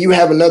 And then you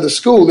have another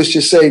school, let's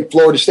just say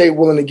Florida State,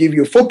 willing to give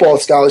you a football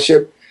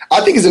scholarship. I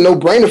think it's a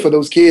no-brainer for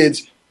those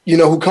kids,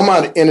 who come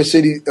out of inner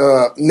city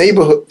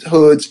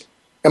neighborhoods.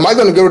 Am I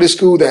going to go to this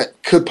school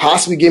that could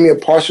possibly give me a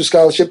partial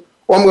scholarship,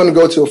 or I'm going to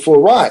go to a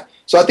full ride?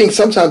 So I think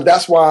sometimes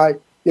that's why,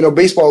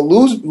 baseball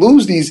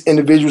lose these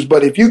individuals.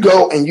 But if you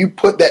go and you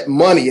put that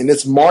money and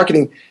this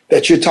marketing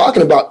that you're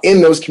talking about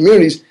in those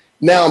communities,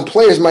 now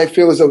players might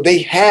feel as though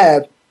they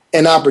have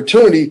an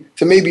opportunity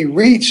to maybe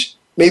reach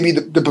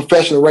the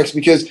professional ranks.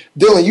 Because,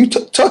 Dylan, you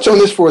touch on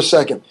this for a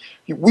second.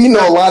 We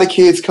know a lot of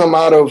kids come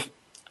out of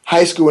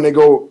high school and they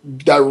go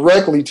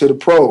directly to the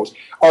pros.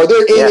 Are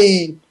there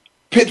any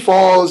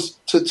pitfalls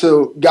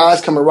to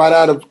guys coming right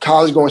out of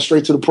college going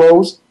straight to the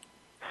pros?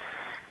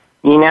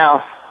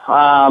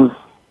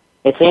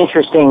 It's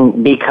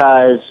interesting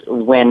because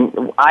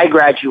when I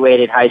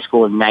graduated high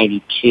school in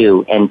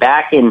 92, and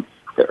back in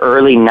the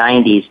early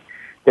 90s,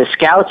 the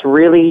scouts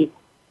really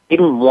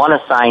didn't want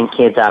to sign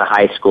kids out of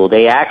high school.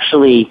 They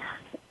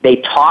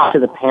talked to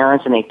the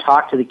parents and they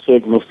talked to the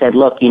kids and they said,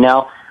 look,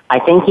 I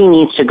think he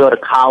needs to go to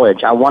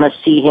college. I want to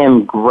see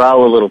him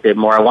grow a little bit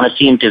more. I want to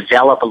see him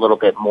develop a little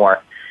bit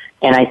more.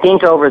 And I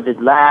think over the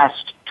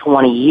last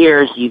 20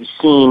 years, you've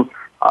seen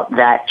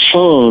that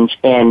change,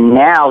 and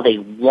now they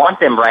want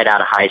them right out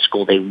of high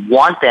school. They don't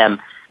want them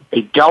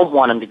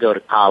to go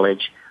to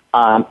college.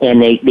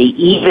 And they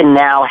even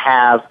now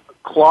have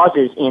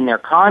clauses in their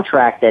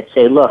contract that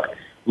say, look,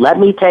 let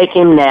me take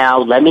him now,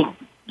 let me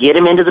get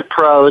him into the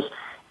pros.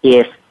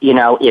 If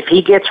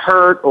he gets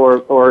hurt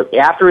or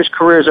after his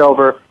career's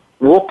over,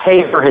 we'll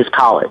pay for his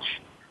college.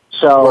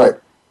 So right.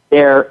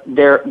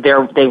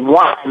 they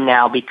want him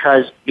now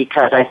because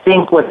I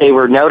think what they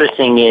were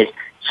noticing is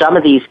some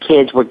of these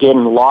kids were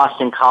getting lost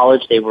in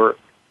college. They were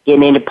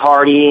getting into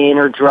partying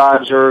or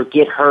drugs or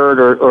get hurt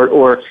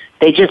or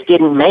they just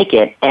didn't make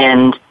it.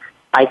 And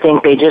I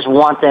think they just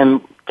want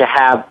them to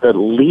have the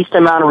least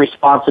amount of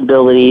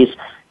responsibilities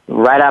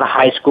right out of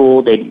high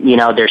school.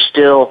 They're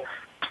still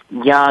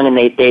young and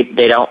they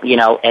don't,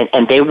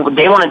 and they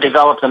want to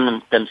develop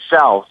them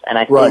themselves. And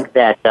I think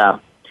that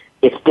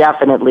it's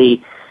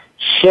definitely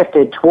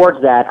shifted towards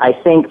that. I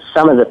think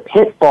some of the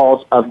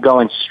pitfalls of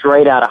going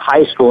straight out of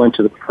high school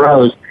into the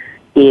pros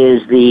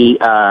is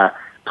the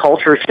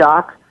culture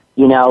shock.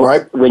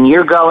 When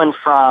you're going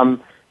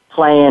from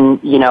playing,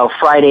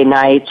 Friday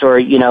nights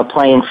or,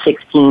 playing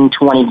 16,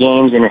 20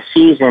 games in a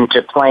season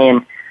to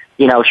playing,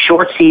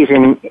 short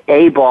season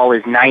A ball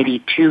is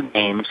 92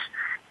 games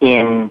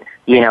in,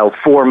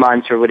 4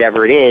 months or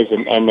whatever it is.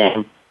 And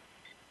then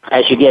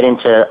as you get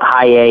into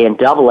high A and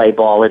double A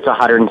ball, it's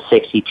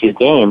 162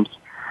 games.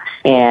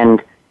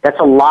 And that's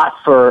a lot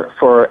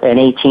for an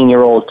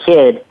 18-year-old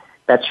kid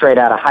that's straight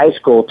out of high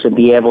school to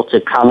be able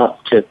to come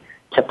up to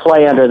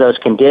play under those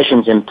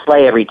conditions and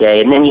play every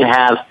day. And then you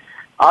have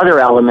other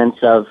elements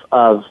of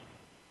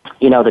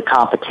the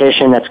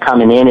competition that's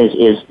coming in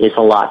is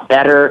a lot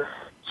better.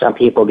 Some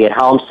people get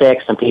homesick.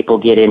 Some people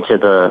get into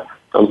the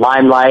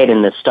limelight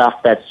and the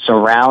stuff that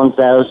surrounds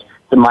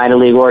the minor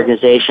league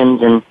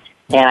organizations. And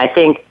I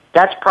think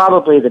that's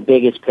probably the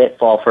biggest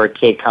pitfall for a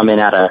kid coming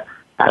out of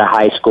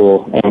high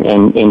school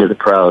and into the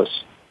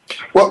pros.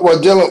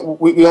 Well, Dylan,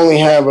 we only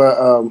have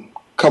a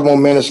couple more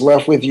minutes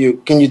left with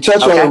you. Can you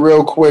touch on it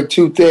real quick?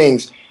 Two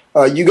things.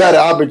 You got an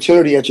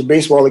opportunity at your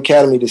baseball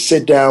academy to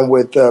sit down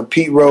with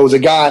Pete Rose, a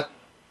guy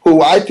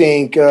who I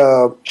think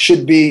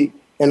should be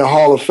in the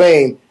Hall of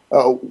Fame.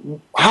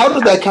 How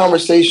did that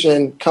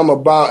conversation come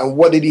about, and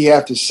what did he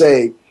have to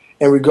say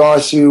in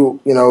regards to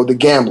the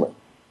gambling?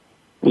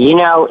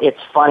 It's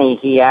funny.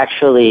 He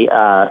actually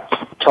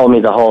told me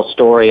the whole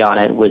story on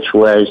it, which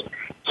was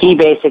he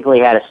basically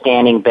had a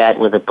standing bet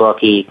with a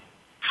bookie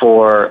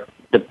for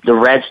the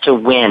Reds to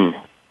win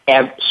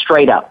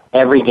straight up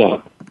every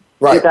game.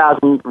 Right.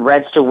 2,000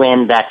 Reds to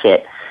win, that's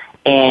it.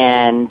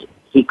 And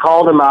he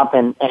called him up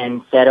and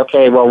said,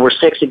 okay, well, we're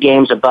 6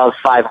 games above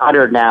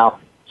 500 now,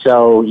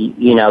 so,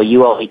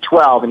 you owe me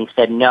 12. And he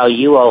said, no,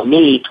 you owe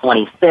me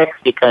 26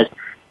 because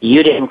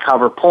you didn't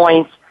cover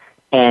points.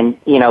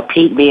 And,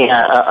 Pete, being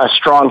a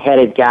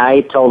strong-headed guy,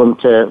 told him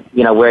to,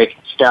 where he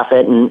could stuff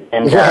it.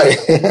 And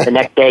the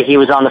next day he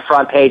was on the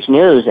front page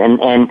news.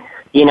 And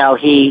he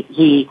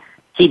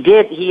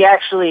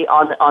actually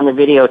on the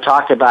video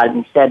talked about it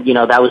and said,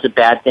 that was a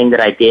bad thing that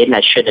I did and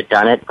I should have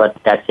done it, but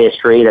that's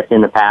history. That's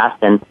in the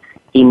past. And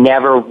he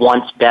never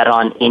once bet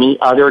on any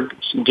other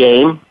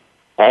game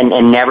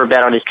and never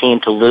bet on his team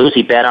to lose.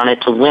 He bet on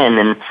it to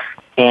win.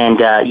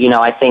 And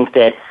I think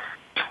that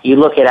you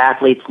look at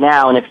athletes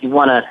now, and if you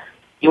want to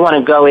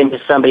go into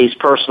somebody's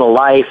personal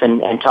life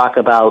and talk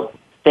about,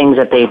 things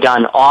that they've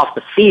done off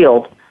the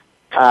field,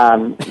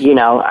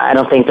 I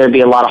don't think there'd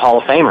be a lot of Hall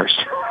of Famers.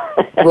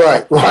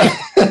 Right.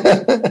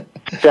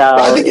 So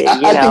I think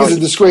it's a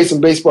disgrace in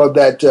baseball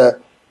that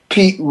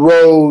Pete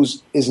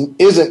Rose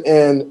isn't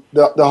in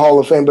the Hall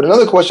of Fame. But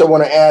another question I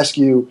want to ask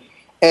you,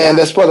 and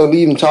that's part of the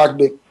leading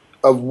topic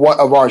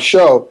of our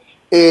show,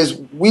 is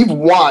we've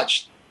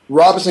watched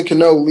Robinson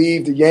Cano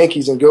leave the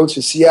Yankees and go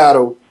to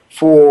Seattle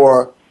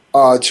for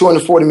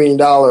 $240 million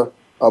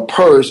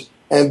purse,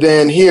 and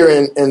then here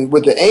in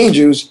with the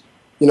Angels,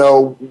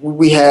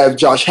 we have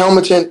Josh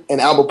Hamilton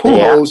and Albert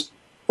Pujols,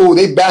 who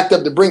they backed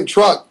up the Brink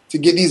truck to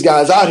get these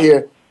guys out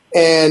here,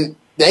 and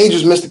the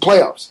Angels missed the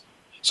playoffs.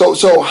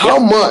 So how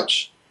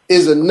much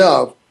is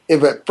enough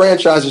if a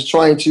franchise is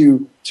trying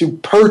to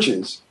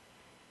purchase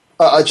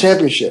a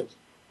championship?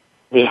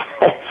 Yeah.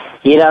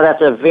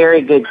 That's a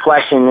very good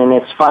question, and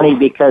it's funny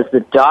because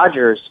the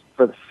Dodgers,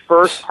 for the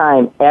first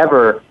time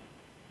ever,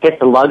 hit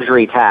the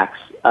luxury tax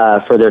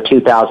for their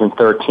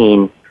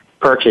 2013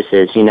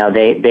 purchases.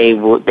 They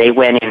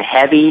went in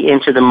heavy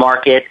into the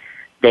market.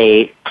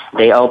 They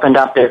opened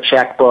up their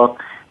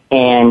checkbook,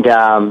 and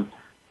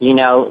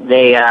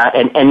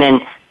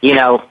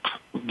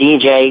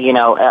DJ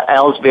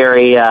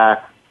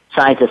Ellsbury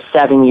signs a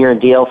 7-year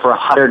deal for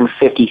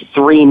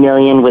 $153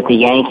 million with the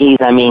Yankees.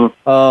 I mean,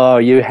 oh,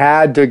 you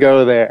had to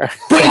go there.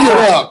 Bring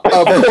it up.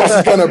 Of course,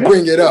 he's going to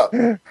bring it up.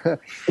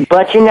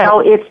 But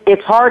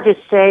it's hard to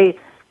say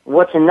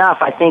what's enough.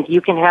 I think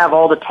you can have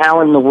all the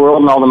talent in the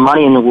world and all the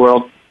money in the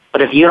world,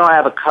 but if you don't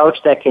have a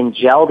coach that can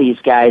gel these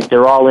guys,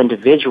 they're all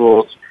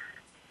individuals,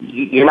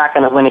 you're not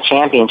going to win a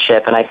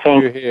championship. And I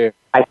think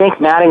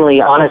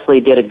Mattingly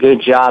honestly did a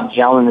good job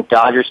gelling the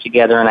Dodgers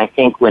together. And I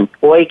think when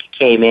Puig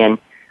came in,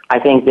 I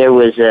think there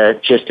was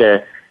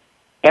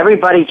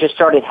everybody just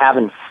started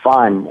having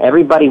fun.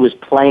 Everybody was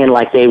playing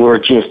like they were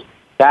just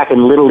back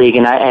in Little League,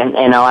 and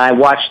I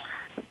watched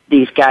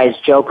these guys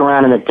joke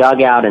around in the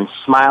dugout and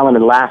smiling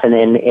and laughing,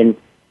 and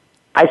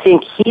I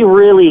think he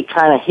really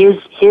kind of his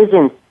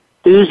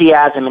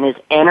enthusiasm and his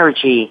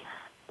energy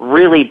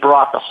really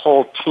brought the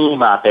whole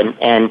team up,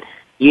 and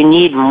you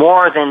need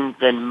more than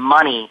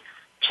money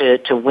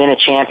to win a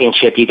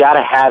championship. You got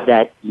to have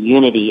that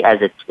unity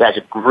as a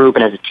group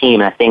and as a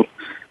team, and I think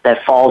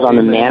that falls on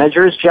the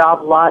manager's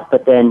job a lot,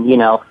 but then,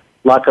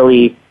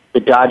 luckily the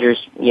Dodgers,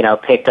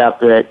 picked up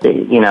the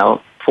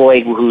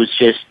Puig, who's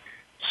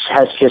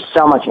has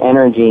so much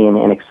energy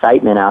and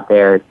excitement out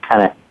there,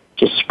 kind of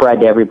just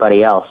spread to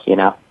everybody else,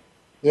 Yeah.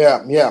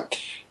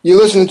 You're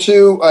listening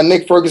to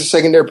Nick Ferguson,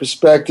 Secondary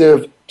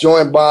Perspective,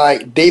 joined by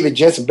David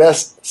Jensen,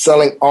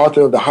 best-selling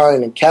author of the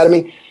Highland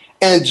Academy,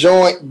 and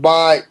joined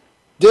by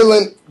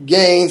Dylan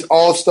Gaines,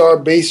 All-Star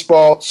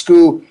Baseball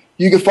School.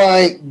 You can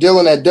find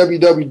Dylan at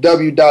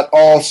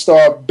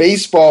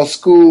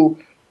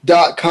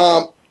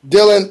www.allstarbaseballschool.com.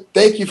 Dylan,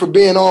 thank you for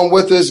being on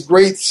with us.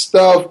 Great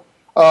stuff.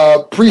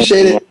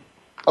 Appreciate it.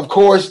 Of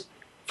course,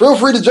 feel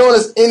free to join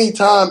us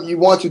anytime you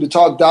want to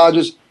talk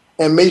Dodgers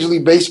and Major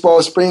League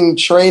Baseball. Spring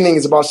training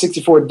is about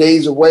 64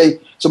 days away,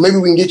 so maybe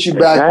we can get you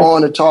back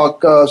on to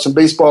talk some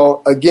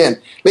baseball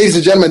again. Ladies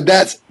and gentlemen,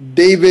 that's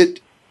David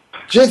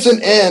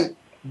Jensen and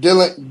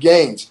Dylan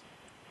Gaines.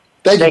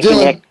 Thank you,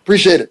 Dylan. Nick.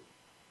 Appreciate it.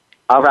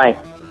 All right.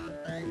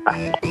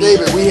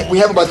 David, we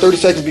have about 30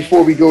 seconds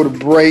before we go to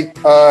break,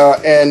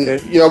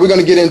 and we're going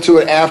to get into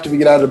it after we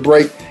get out of the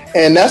break.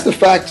 And that's the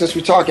fact, since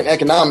we're talking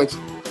economics,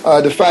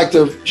 the fact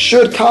of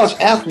should college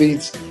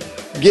athletes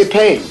get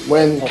paid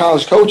when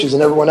college coaches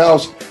and everyone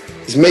else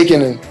is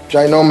making a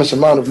ginormous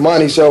amount of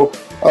money. So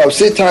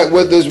sit tight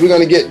with us. We're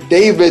going to get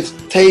David's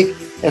take,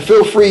 and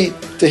feel free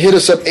to hit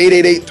us up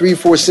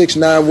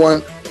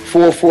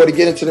 888-346-9144 to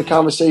get into the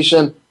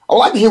conversation. I'd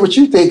like to hear what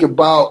you think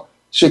about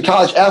should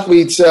college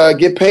athletes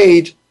get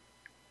paid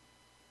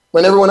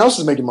when everyone else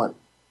is making money.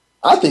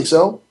 I think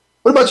so.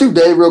 What about you,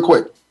 Dave, real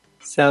quick?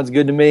 Sounds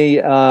good to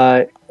me.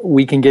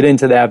 We can get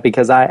into that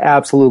because I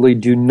absolutely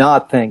do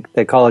not think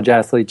that college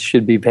athletes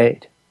should be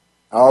paid.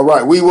 All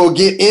right. We will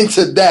get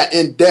into that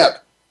in depth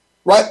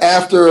right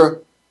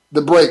after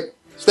the break.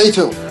 Stay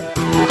tuned.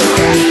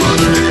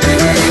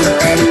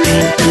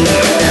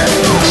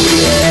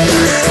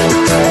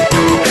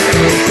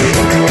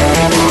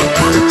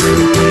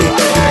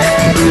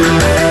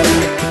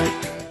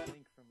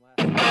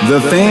 The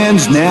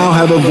fans now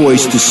have a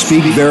voice to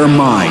speak their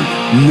mind.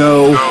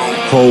 No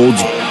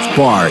holds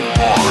barred.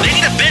 They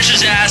need to bench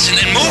his ass and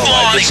move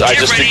on. I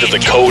just think that the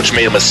coach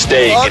made a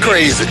mistake. All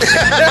crazy.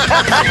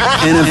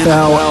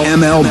 NFL,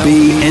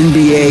 MLB,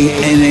 NBA,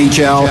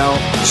 NHL.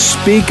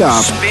 Speak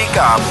up. Speak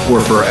up.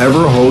 Or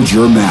forever hold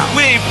your mouth.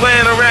 We ain't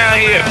playing around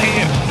here.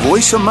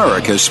 Voice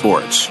America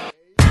Sports.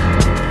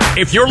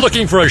 If you're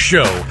looking for a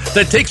show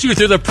that takes you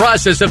through the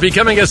process of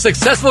becoming a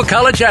successful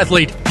college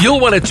athlete,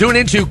 you'll want to tune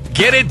into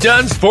Get It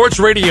Done Sports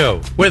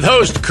Radio with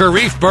host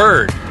Karif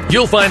Bird.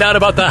 You'll find out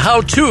about the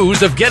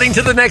how-tos of getting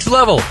to the next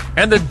level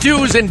and the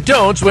do's and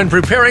don'ts when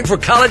preparing for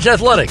college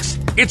athletics.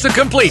 It's a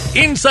complete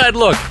inside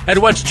look at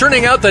what's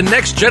turning out the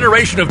next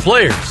generation of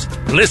players.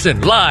 Listen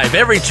live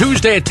every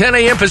Tuesday at 10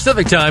 a.m.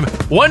 Pacific Time,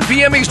 1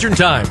 p.m. Eastern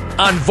Time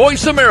on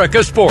Voice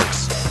America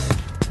Sports.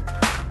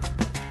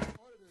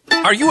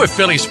 Are you a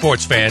Philly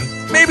sports fan?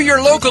 Maybe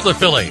you're local to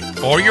Philly,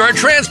 or you're a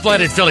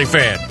transplanted Philly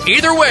fan.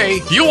 Either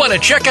way, you want to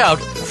check out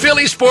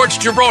Philly Sports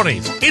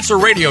Jabronis. It's a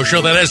radio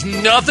show that has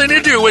nothing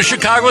to do with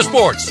Chicago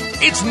sports.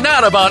 It's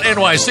not about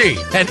NYC,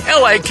 and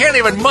LA can't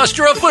even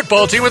muster a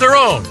football team of their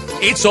own.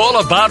 It's all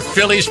about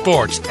Philly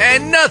sports,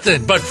 and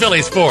nothing but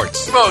Philly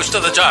sports, most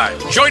of the time.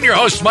 Join your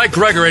hosts Mike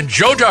Greger and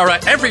Joe Dara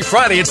every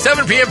Friday at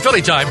 7 p.m.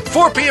 Philly time,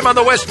 4 p.m. on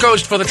the West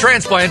Coast for the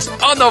transplants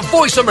on the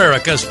Voice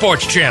America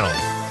Sports Channel.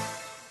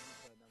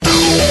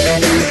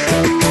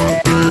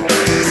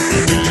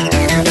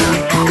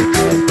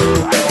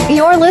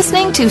 You're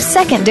listening to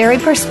Secondary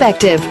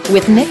Perspective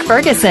with Nick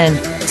Ferguson.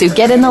 To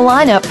get in the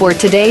lineup for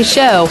today's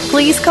show,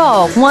 please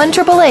call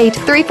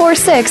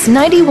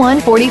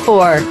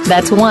 1-888-346-9144.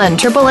 That's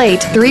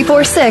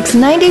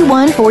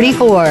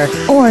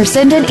 1-888-346-9144. Or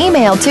send an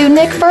email to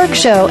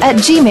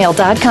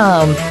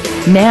nickfergshow@gmail.com.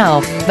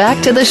 Now,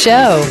 back to the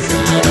show.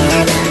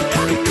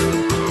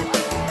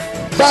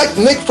 Back,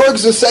 Nick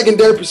Ferguson,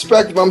 Secondary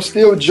Perspective. I'm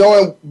still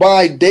joined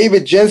by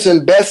David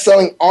Jensen,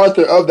 best-selling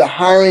author of The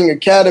Hiring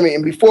Academy.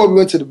 And before we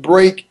went to the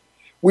break,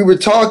 we were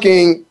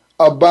talking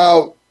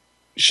about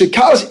should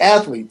college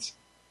athletes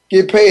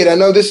get paid? I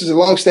know this is a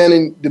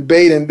long-standing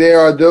debate, and there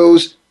are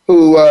those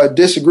who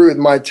disagree with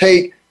my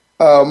take.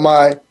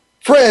 My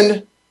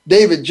friend,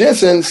 David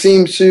Jensen,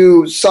 seems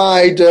to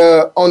side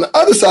on the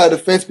other side of the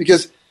fence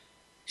because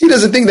he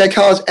doesn't think that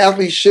college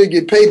athletes should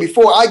get paid.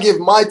 Before I give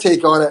my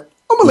take on it,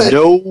 I'm going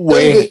to let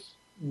David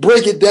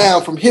break it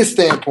down from his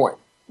standpoint.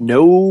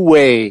 No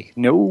way.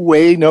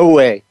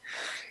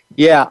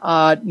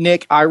 Yeah,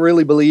 Nick, I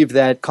really believe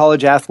that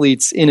college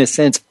athletes, in a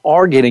sense,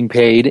 are getting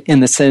paid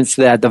in the sense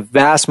that the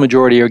vast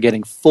majority are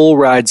getting full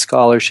ride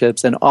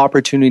scholarships and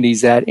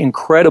opportunities at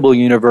incredible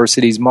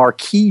universities,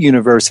 marquee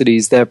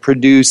universities that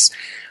produce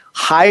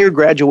higher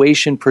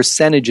graduation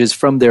percentages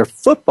from their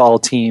football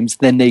teams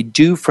than they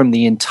do from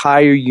the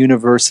entire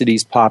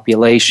university's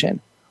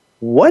population.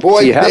 What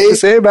do you have to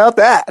say about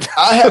that?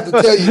 I have to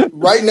tell you,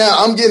 right now,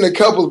 I'm getting a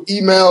couple of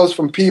emails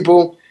from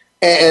people,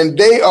 and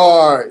they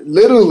are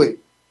literally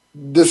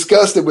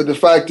disgusted with the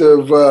fact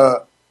of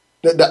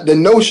the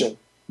notion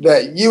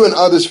that you and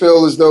others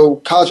feel as though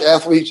college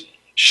athletes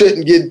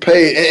shouldn't get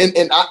paid.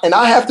 And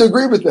I have to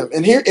agree with them.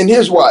 And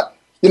here's why.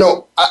 You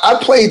know, I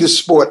played this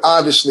sport,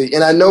 obviously,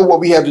 and I know what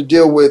we have to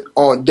deal with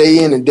on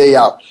day in and day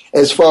out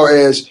as far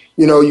as,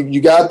 you know,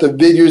 you got the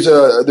rigors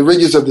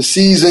of the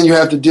season you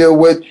have to deal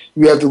with.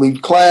 You have to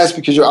leave class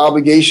because your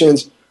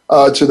obligations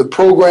to the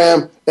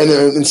program. And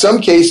in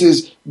some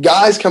cases,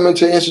 guys come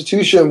into an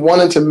institution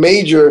wanting to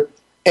major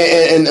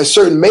in a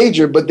certain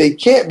major, but they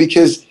can't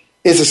because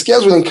it's a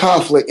scheduling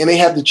conflict and they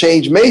have to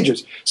change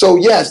majors. So,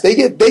 yes, they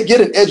get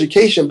an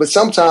education, but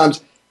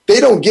sometimes they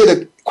don't get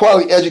a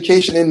quality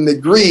education in the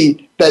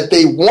degree that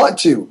they want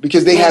to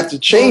because they have to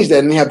change that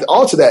and they have to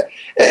alter that.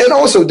 And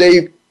also,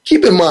 Dave,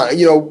 keep in mind,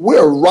 you know,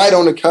 we're right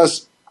on the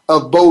cusp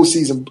of bowl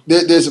season.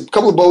 There's a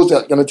couple of bowls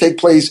that are going to take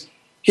place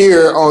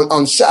here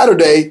on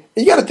Saturday. And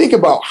you got to think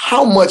about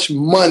how much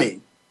money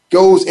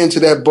goes into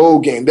that bowl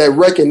game, that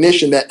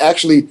recognition that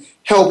actually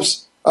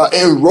helps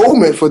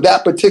enrollment for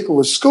that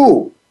particular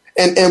school.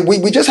 And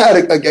we just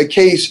had a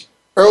case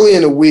early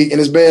in the week,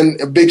 and it's been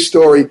a big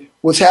story,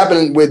 what's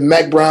happening with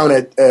Mac Brown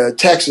at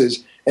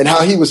Texas and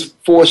how he was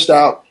forced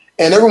out.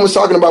 And everyone was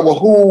talking about, well,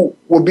 who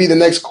will be the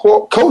next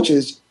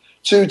coaches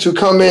to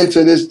come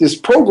into this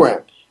program.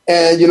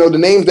 And, you know, the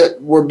names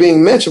that were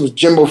being mentioned was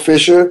Jimbo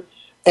Fisher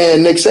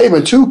and Nick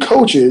Saban, two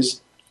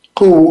coaches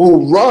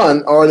who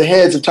run are the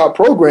heads of top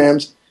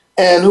programs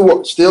and who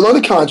are still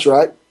under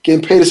contract,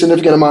 getting paid a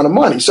significant amount of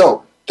money.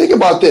 So think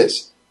about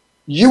this.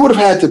 You would have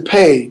had to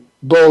pay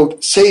both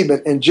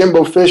Saban and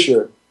Jimbo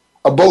Fisher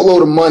a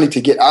boatload of money to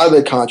get out of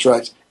their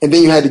contracts, and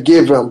then you had to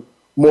give them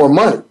more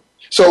money.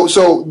 So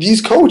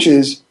these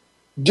coaches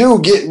do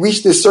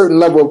reach this certain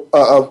level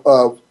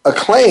of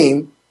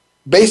acclaim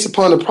based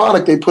upon the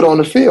product they put on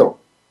the field.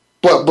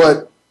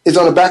 But it's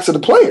on the backs of the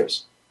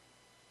players.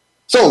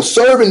 So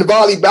serving the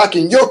volley back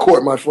in your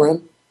court, my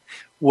friend.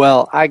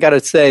 Well, I got to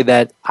say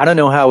that I don't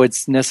know how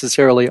it's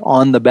necessarily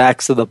on the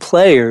backs of the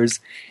players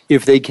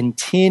if they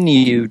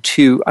continue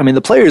to, I mean,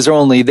 the players are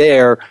only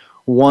there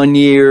 1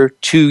 year,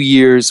 2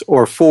 years,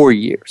 or 4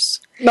 years.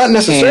 Not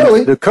necessarily.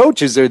 And the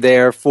coaches are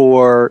there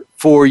for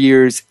 4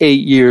 years,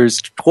 8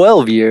 years,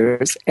 12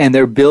 years, and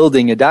they're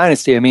building a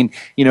dynasty. I mean,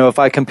 you know, if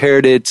I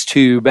compared it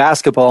to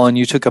basketball and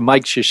you took a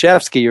Mike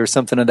Krzyzewski or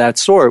something of that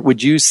sort,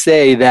 would you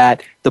say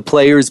that the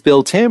players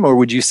built him, or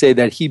would you say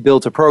that he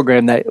built a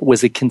program that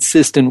was a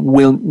consistent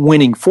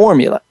winning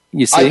formula?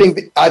 You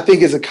see? I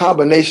think it's a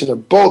combination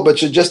of both, but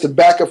just to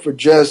back up for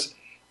just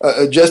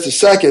just a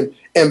second.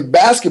 In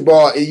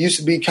basketball, it used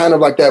to be kind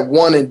of like that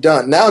one and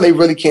done. Now they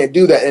really can't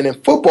do that. And in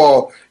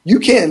football, you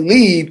can't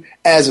leave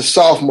as a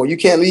sophomore. You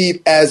can't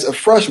leave as a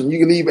freshman. You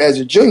can leave as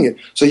a junior.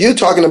 So you're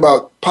talking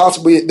about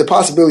possibly the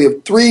possibility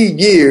of 3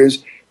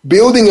 years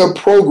building a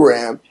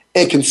program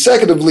and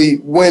consecutively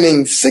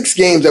winning 6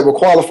 games that will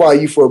qualify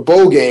you for a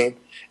bowl game,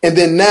 and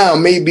then now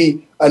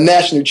maybe a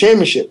national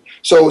championship.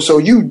 So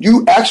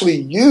you actually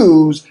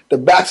use the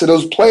backs of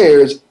those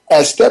players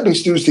as stepping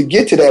stones to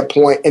get to that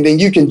point, and then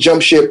you can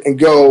jump ship and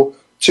go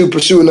to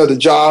pursue another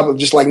job,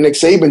 just like Nick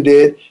Saban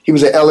did. He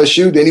was at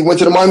LSU, then he went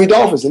to the Miami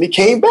Dolphins, and he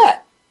came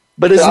back.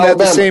 But isn't that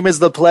the same as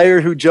the player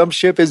who jumped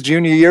ship his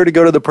junior year to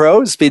go to the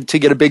pros to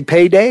get a big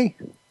payday?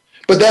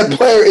 But that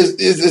player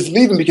is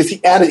leaving because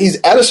he's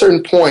at a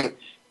certain point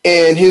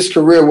in his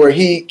career where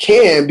he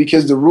can,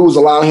 because the rules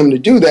allow him to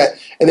do that.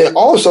 And then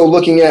also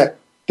looking at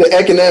the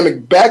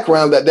economic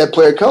background that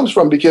player comes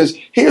from, because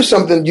here's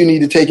something you need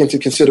to take into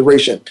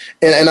consideration.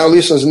 And our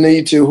listeners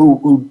need to,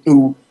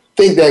 who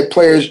think that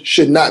players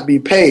should not be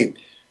paid.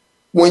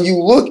 When you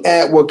look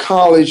at what the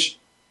college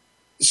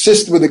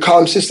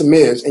system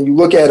is, and you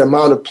look at the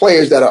amount of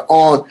players that are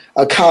on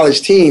a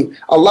college team,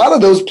 a lot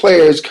of those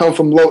players come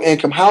from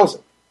low-income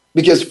housing,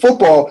 because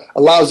football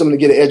allows them to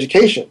get an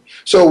education.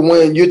 So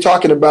when you're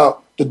talking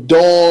about the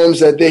dorms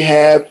that they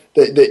have,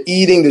 the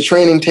eating, the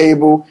training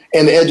table,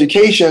 and the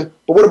education,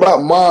 but what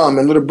about mom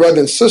and little brother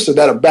and sister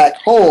that are back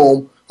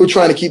home who are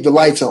trying to keep the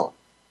lights on,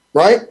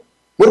 right?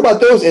 What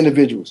about those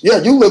individuals?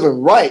 Yeah, you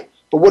living right,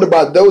 but what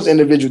about those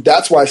individuals?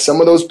 That's why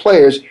some of those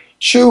players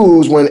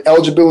choose, when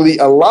eligibility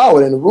allow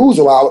it and the rules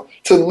allow it,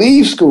 to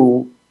leave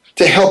school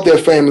to help their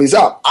families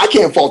out. I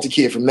can't fault a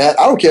kid from that.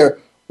 I don't care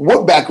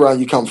what background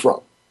you come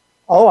from.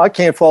 Oh, I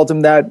can't fault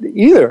him that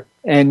either.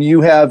 And you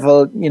have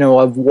a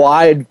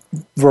wide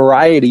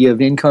variety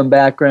of income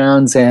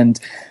backgrounds and,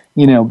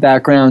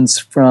 backgrounds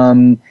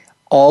from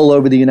all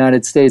over the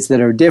United States that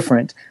are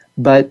different.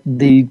 But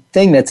the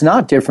thing that's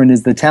not different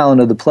is the talent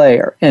of the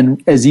player.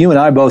 And as you and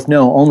I both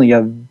know, only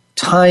a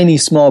tiny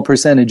small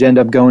percentage end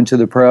up going to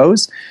the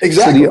pros.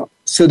 Exactly.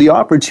 So the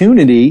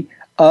opportunity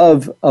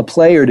of a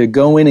player to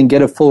go in and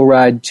get a full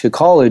ride to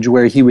college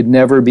where he would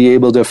never be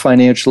able to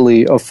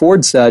financially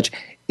afford such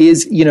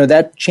is,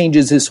 that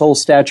changes his whole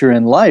stature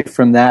in life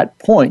from that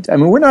point. I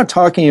mean, we're not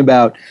talking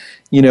about,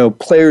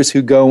 players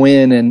who go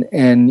in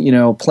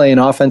and play an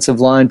offensive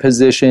line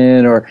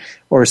position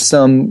or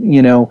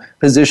some,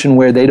 position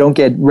where they don't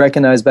get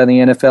recognized by the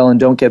NFL and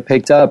don't get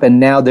picked up,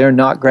 and now they're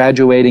not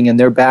graduating and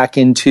they're back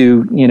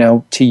into,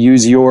 to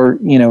use your,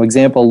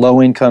 example,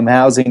 low-income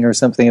housing or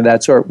something of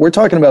that sort. We're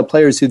talking about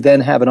players who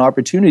then have an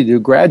opportunity to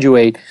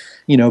graduate,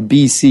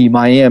 BC,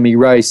 Miami,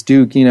 Rice,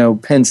 Duke,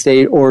 Penn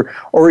State,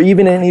 or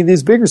even any of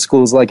these bigger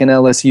schools like an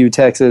LSU,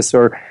 Texas,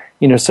 or,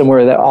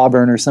 somewhere that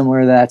Auburn or somewhere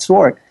of that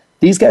sort.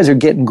 These guys are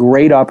getting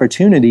great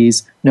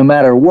opportunities no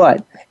matter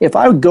what. If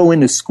I would go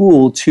into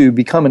school to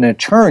become an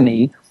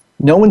attorney,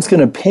 no one's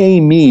going to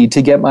pay me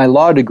to get my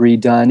law degree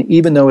done,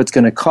 even though it's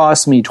going to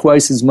cost me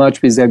twice as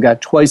much because I've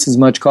got twice as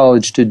much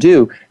college to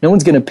do. No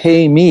one's going to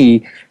pay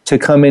me to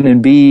come in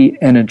and be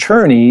an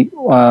attorney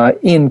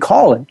in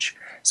college.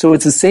 So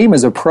it's the same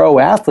as a pro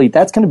athlete.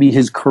 That's going to be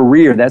his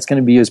career. That's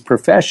going to be his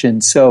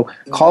profession. So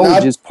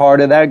college is part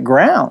of that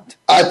ground.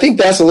 I think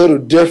that's a little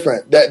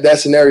different, that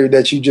scenario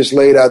that you just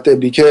laid out there,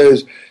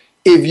 because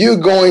if you're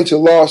going to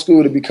law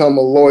school to become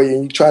a lawyer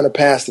and you're trying to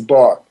pass the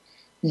bar,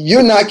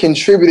 you're not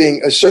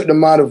contributing a certain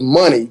amount of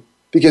money,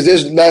 because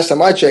last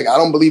time I checked, I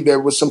don't believe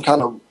there was some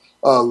kind of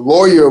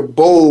lawyer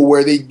bowl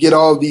where they get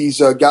all these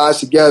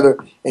guys together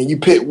and you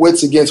pit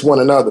wits against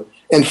one another.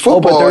 In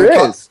football, but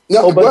there is.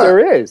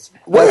 There is.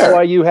 Where? That's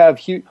why you have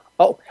huge.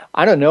 Oh,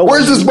 I don't know.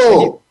 Where's this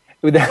bowl?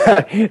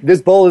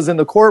 This bowl is in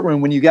the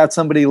courtroom when you got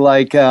somebody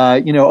like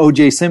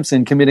O.J.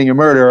 Simpson committing a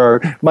murder,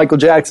 or Michael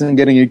Jackson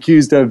getting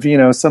accused of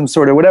some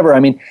sort of whatever. I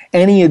mean,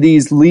 any of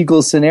these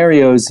legal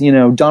scenarios.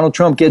 Donald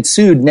Trump gets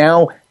sued.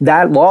 Now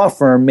that law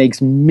firm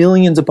makes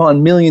millions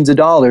upon millions of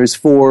dollars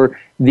for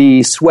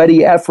the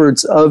sweaty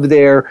efforts of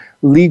their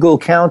legal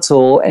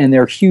counsel and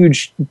their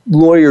huge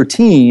lawyer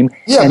team.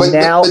 Yeah,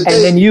 and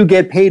then you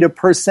get paid a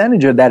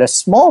percentage of that, a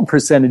small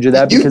percentage of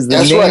that, because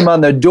the name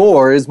on the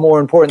door is more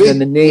important than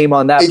the name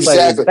on that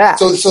player's back.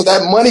 So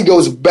that money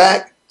goes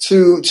back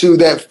to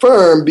that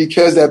firm,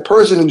 because that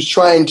person who's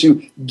trying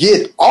to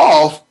get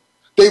off,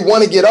 they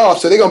want to get off,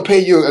 so they're going to pay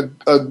you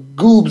a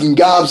goobs and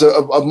gobs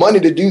of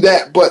money to do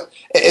that. But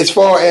as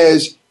far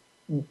as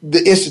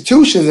the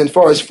institutions, as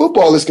far as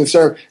football is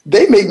concerned,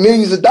 they make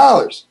millions of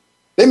dollars.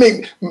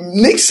 Nick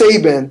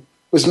Saban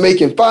was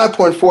making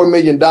 $5.4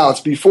 million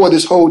before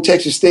this whole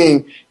Texas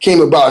thing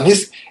came about,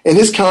 and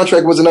his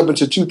contract wasn't up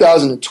until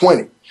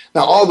 2020.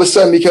 Now, all of a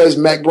sudden, because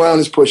Mac Brown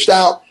is pushed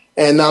out,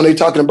 and now they're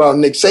talking about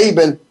Nick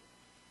Saban,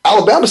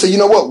 Alabama said, you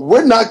know what,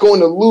 we're not going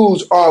to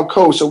lose our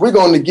coach, so we're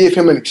going to give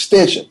him an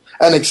extension.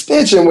 An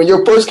extension when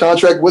your first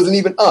contract wasn't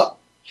even up.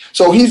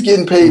 So he's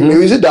getting paid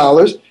millions of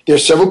dollars.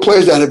 There's several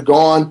players that have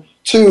gone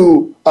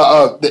to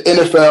the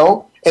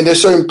NFL, and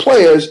there's certain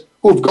players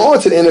who have gone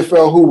to the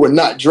NFL who were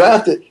not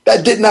drafted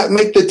that did not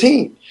make the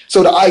team.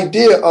 So the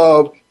idea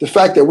of the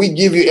fact that we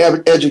give you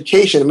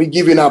education and we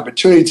give you an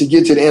opportunity to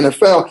get to the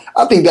NFL,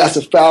 I think that's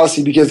a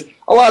fallacy because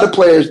a lot of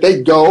players,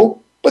 they go,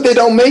 but they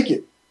don't make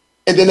it.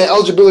 And then their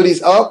eligibility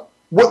is up.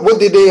 What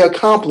did they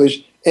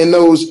accomplish in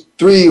those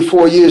 3 or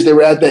 4 years they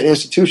were at that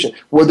institution?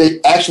 Were they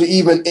actually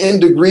even in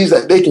degrees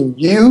that they can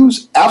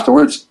use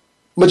afterwards?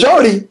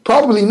 Majority,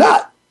 probably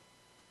not.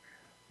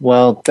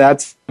 Well,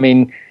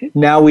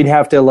 now we'd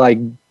have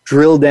to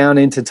drill down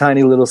into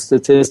tiny little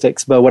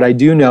statistics. But what I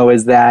do know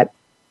is that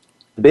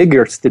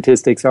bigger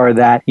statistics are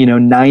that,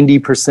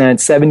 90%,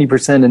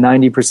 70% and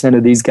 90%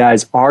 of these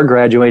guys are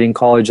graduating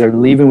college, they're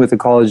leaving with a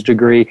college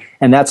degree,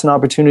 and that's an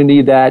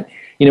opportunity that,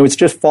 it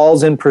just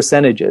falls in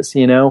percentages,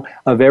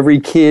 of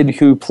every kid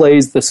who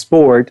plays the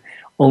sport,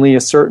 only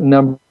a certain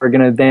number are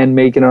going to then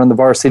make it on the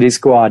varsity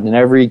squad. And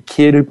every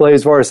kid who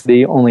plays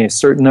varsity, only a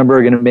certain number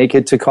are going to make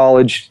it to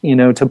college,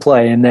 to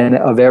play. And then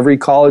of every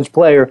college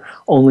player,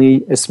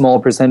 only a small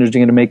percentage are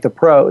going to make the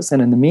pros.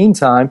 And in the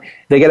meantime,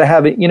 they got to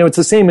have it, it's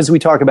the same as we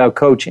talk about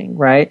coaching,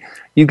 right?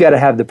 You've got to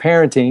have the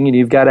parenting and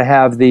you've got to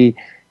have the,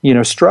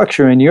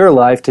 structure in your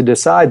life to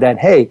decide that,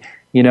 hey,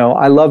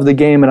 I love the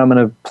game and I'm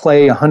going to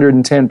play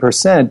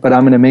 110%, but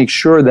I'm going to make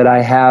sure that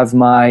I have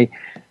my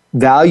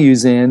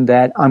values in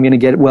that I'm going to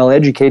get well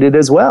educated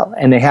as well.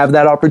 And they have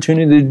that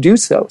opportunity to do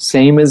so.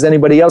 Same as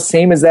anybody else,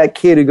 same as that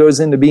kid who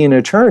goes into being an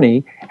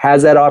attorney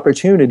has that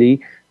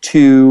opportunity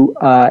to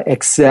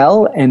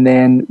excel and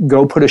then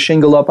go put a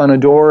shingle up on a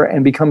door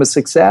and become a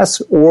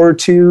success, or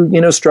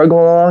to, struggle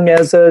along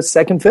as a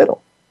second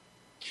fiddle.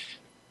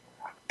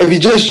 If you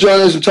just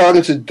joined us, we're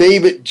talking to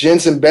David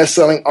Jensen,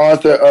 best-selling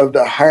author of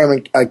the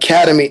Hiring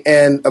Academy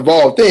and, of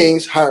all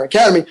things, Hiring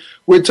Academy.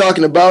 We're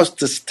talking about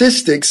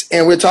statistics,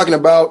 and we're talking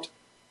about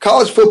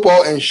college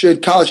football and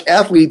should college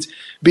athletes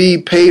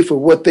be paid for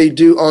what they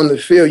do on the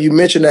field. You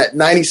mentioned that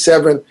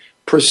 97%.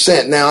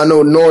 Now, I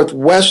know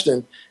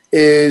Northwestern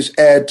is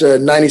at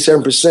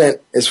 97%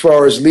 as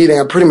far as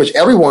leading pretty much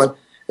everyone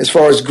as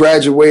far as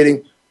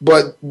graduating.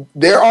 But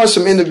there are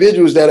some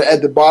individuals that are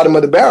at the bottom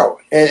of the barrel.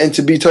 And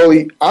to be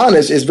totally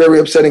honest, it's very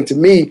upsetting to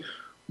me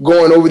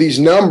going over these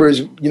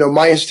numbers.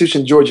 My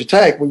institution, Georgia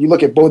Tech, when you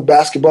look at both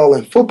basketball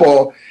and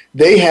football,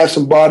 they have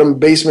some bottom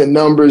basement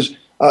numbers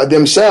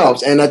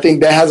themselves. And I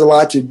think that has a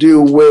lot to do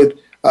with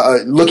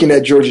looking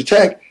at Georgia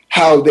Tech,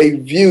 how they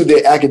view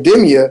their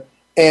academia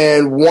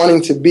and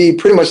wanting to be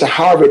pretty much the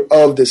Harvard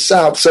of the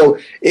South. So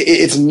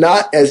it's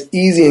not as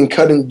easy and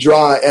cut and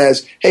dry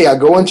as, hey, I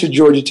go into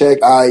Georgia Tech,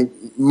 I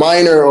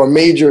minor or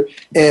major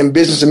in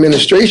business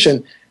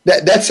administration.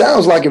 That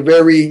sounds like a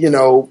very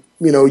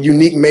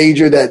unique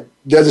major that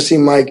doesn't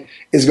seem like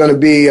it's going to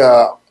be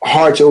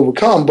hard to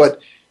overcome. But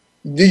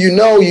do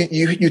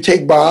you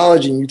take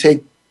biology and you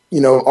take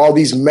all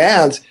these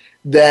maths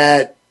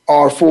that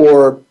are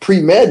for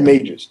pre-med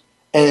majors,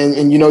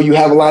 and you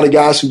have a lot of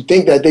guys who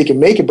think that they can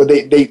make it, but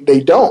they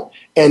don't.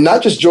 And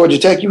not just Georgia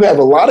Tech, you have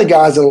a lot of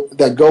guys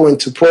that go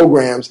into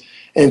programs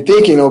and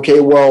thinking, okay,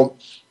 well,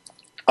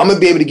 I'm going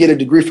to be able to get a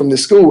degree from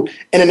this school,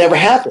 and it never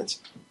happens.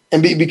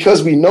 And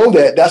because we know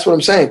that, that's what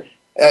I'm saying.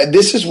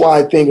 This is why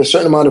I think a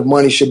certain amount of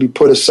money should be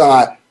put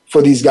aside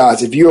for these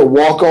guys. If you're a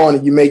walk-on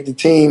and you make the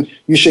team,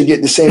 you should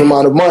get the same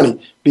amount of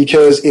money.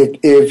 Because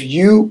if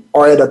you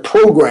are at a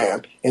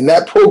program and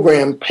that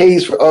program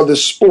pays for other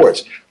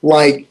sports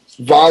like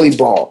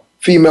volleyball,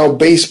 female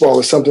baseball,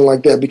 or something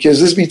like that,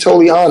 because let's be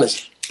totally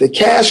honest, the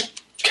cash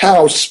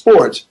cow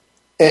sports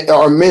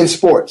are men's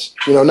sports.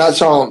 Not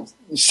talking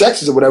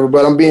sexist or whatever,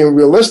 but I'm being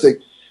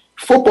realistic.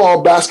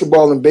 Football,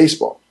 basketball, and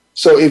baseball.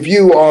 So if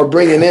you are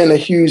bringing in a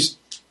huge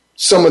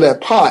sum of that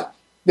pot,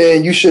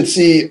 then you should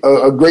see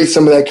a great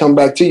sum of that come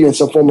back to you in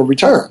some form of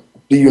return.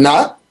 Do you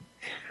not?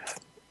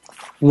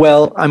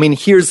 Well,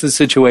 here's the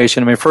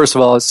situation. First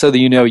of all, so that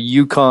you know,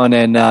 UConn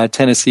and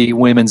Tennessee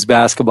women's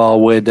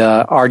basketball would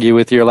argue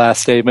with your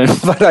last statement,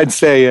 but I'd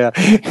say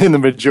in the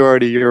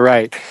majority, you're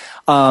right.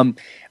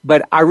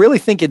 But I really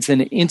think it's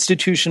an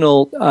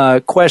institutional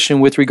question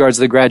with regards to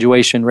the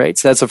graduation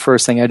rates. That's the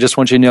first thing. I just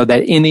want you to know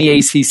that in the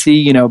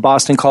ACC,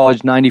 Boston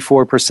College,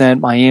 94%,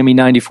 Miami,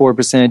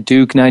 94%,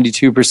 Duke,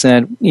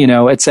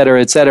 92%, et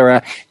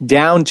cetera,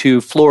 down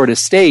to Florida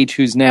State,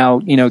 who's now,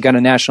 got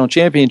a national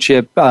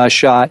championship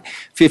shot,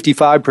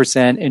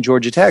 55%, and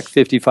Georgia Tech,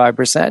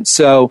 55%.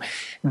 So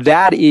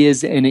that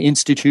is an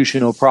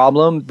institutional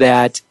problem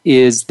that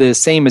is the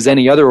same as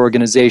any other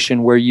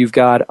organization where you've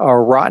got a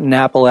rotten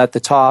apple at the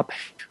top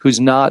who's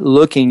not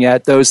looking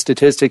at those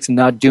statistics and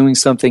not doing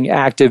something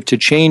active to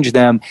change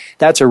them.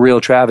 That's a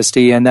real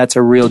travesty, and that's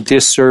a real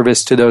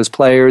disservice to those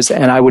players.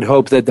 And I would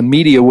hope that the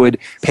media would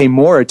pay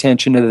more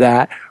attention to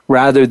that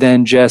rather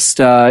than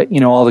just,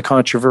 all the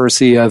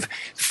controversy of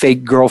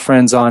fake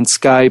girlfriends on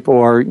Skype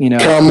or,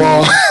 Come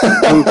on.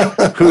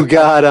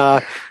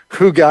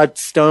 who got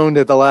stoned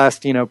at the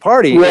last,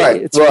 party.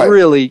 Right,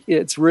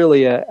 it's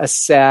really a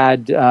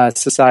sad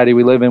society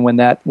we live in when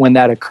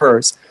that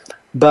occurs.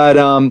 But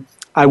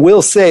I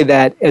will say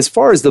that as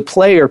far as the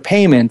player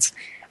payments,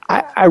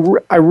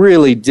 I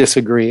really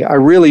disagree. I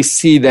really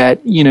see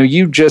that,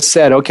 you just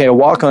said, okay, a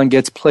walk-on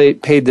gets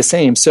paid the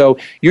same. So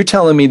you're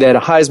telling me that a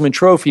Heisman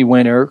Trophy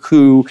winner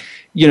who,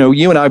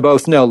 you and I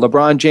both know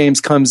LeBron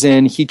James comes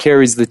in, he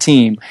carries the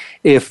team.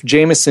 If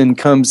Jameson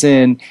comes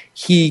in,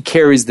 he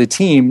carries the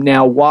team.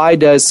 Now, why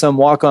does some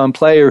walk-on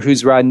player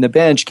who's riding the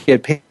bench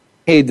get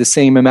paid the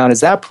same amount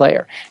as that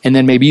player? And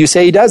then maybe you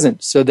say he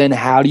doesn't. So then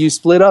how do you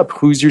split up?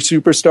 Who's your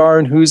superstar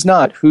and who's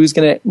not?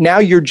 Now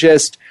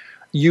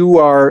you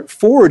are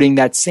forwarding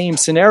that same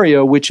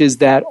scenario, which is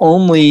that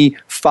only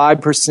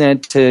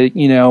 5%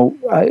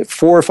 to,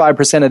 4 or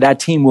 5% of that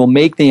team will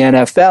make the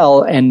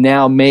NFL and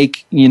now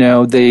make,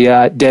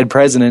 the dead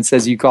presidents,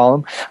 as you call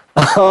them,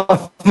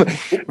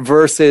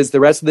 versus the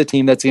rest of the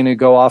team that's going to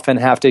go off and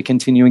have to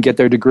continue and get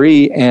their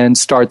degree and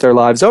start their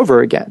lives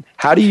over again.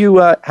 How do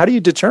you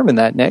determine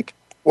that, Nick?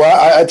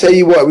 Well, I tell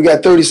you what, we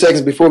got 30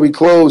 seconds before we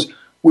close.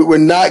 We're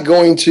not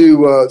going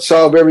to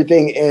solve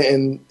everything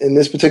in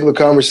this particular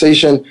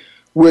conversation.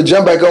 We'll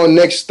jump back on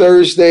next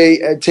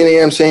Thursday at 10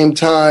 a.m. same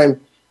time,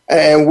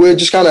 and we'll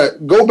just kind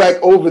of go back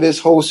over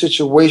this whole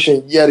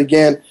situation yet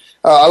again.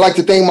 I'd like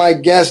to thank my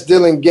guest,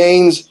 Dylan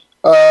Gaines,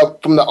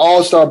 from the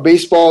All-Star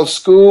Baseball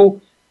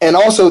School, and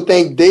also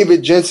thank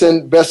David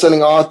Jensen,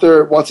 best-selling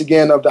author, once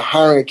again, of the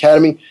Hiring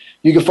Academy.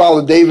 You can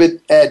follow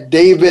David at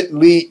David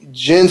Lee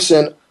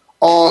Jensen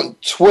on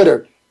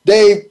Twitter.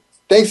 Dave,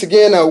 thanks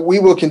again. We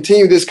will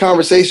continue this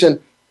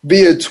conversation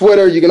via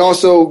Twitter. You can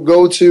also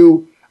go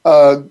to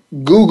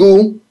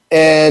Google,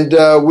 and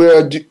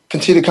we'll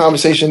continue the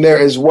conversation there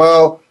as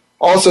well.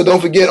 Also, don't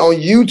forget on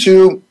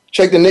YouTube,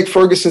 check the Nick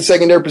Ferguson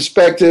Secondary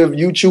Perspective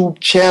YouTube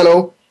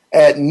channel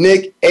at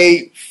Nick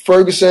A.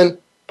 Ferguson.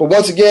 But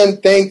once again,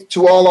 thanks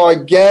to all our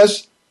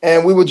guests,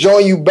 and we will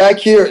join you back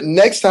here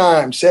next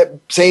time.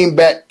 Same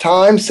bat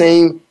time,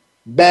 same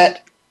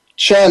bat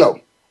channel.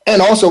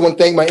 And also want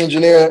to thank my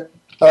engineer,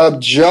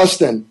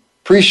 Justin.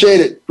 Appreciate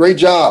it. Great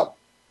job.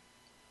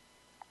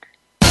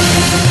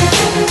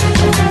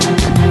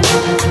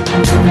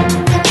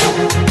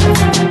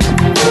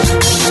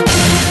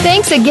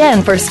 Thanks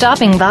again for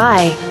stopping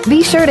by.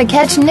 Be sure to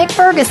catch Nick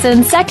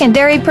Ferguson's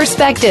Secondary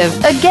Perspective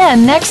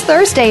again next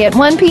Thursday at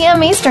 1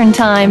 p.m. Eastern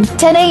Time,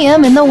 10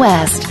 a.m. in the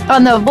West,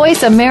 on the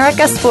Voice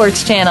America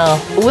Sports Channel.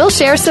 We'll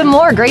share some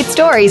more great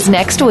stories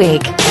next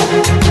week.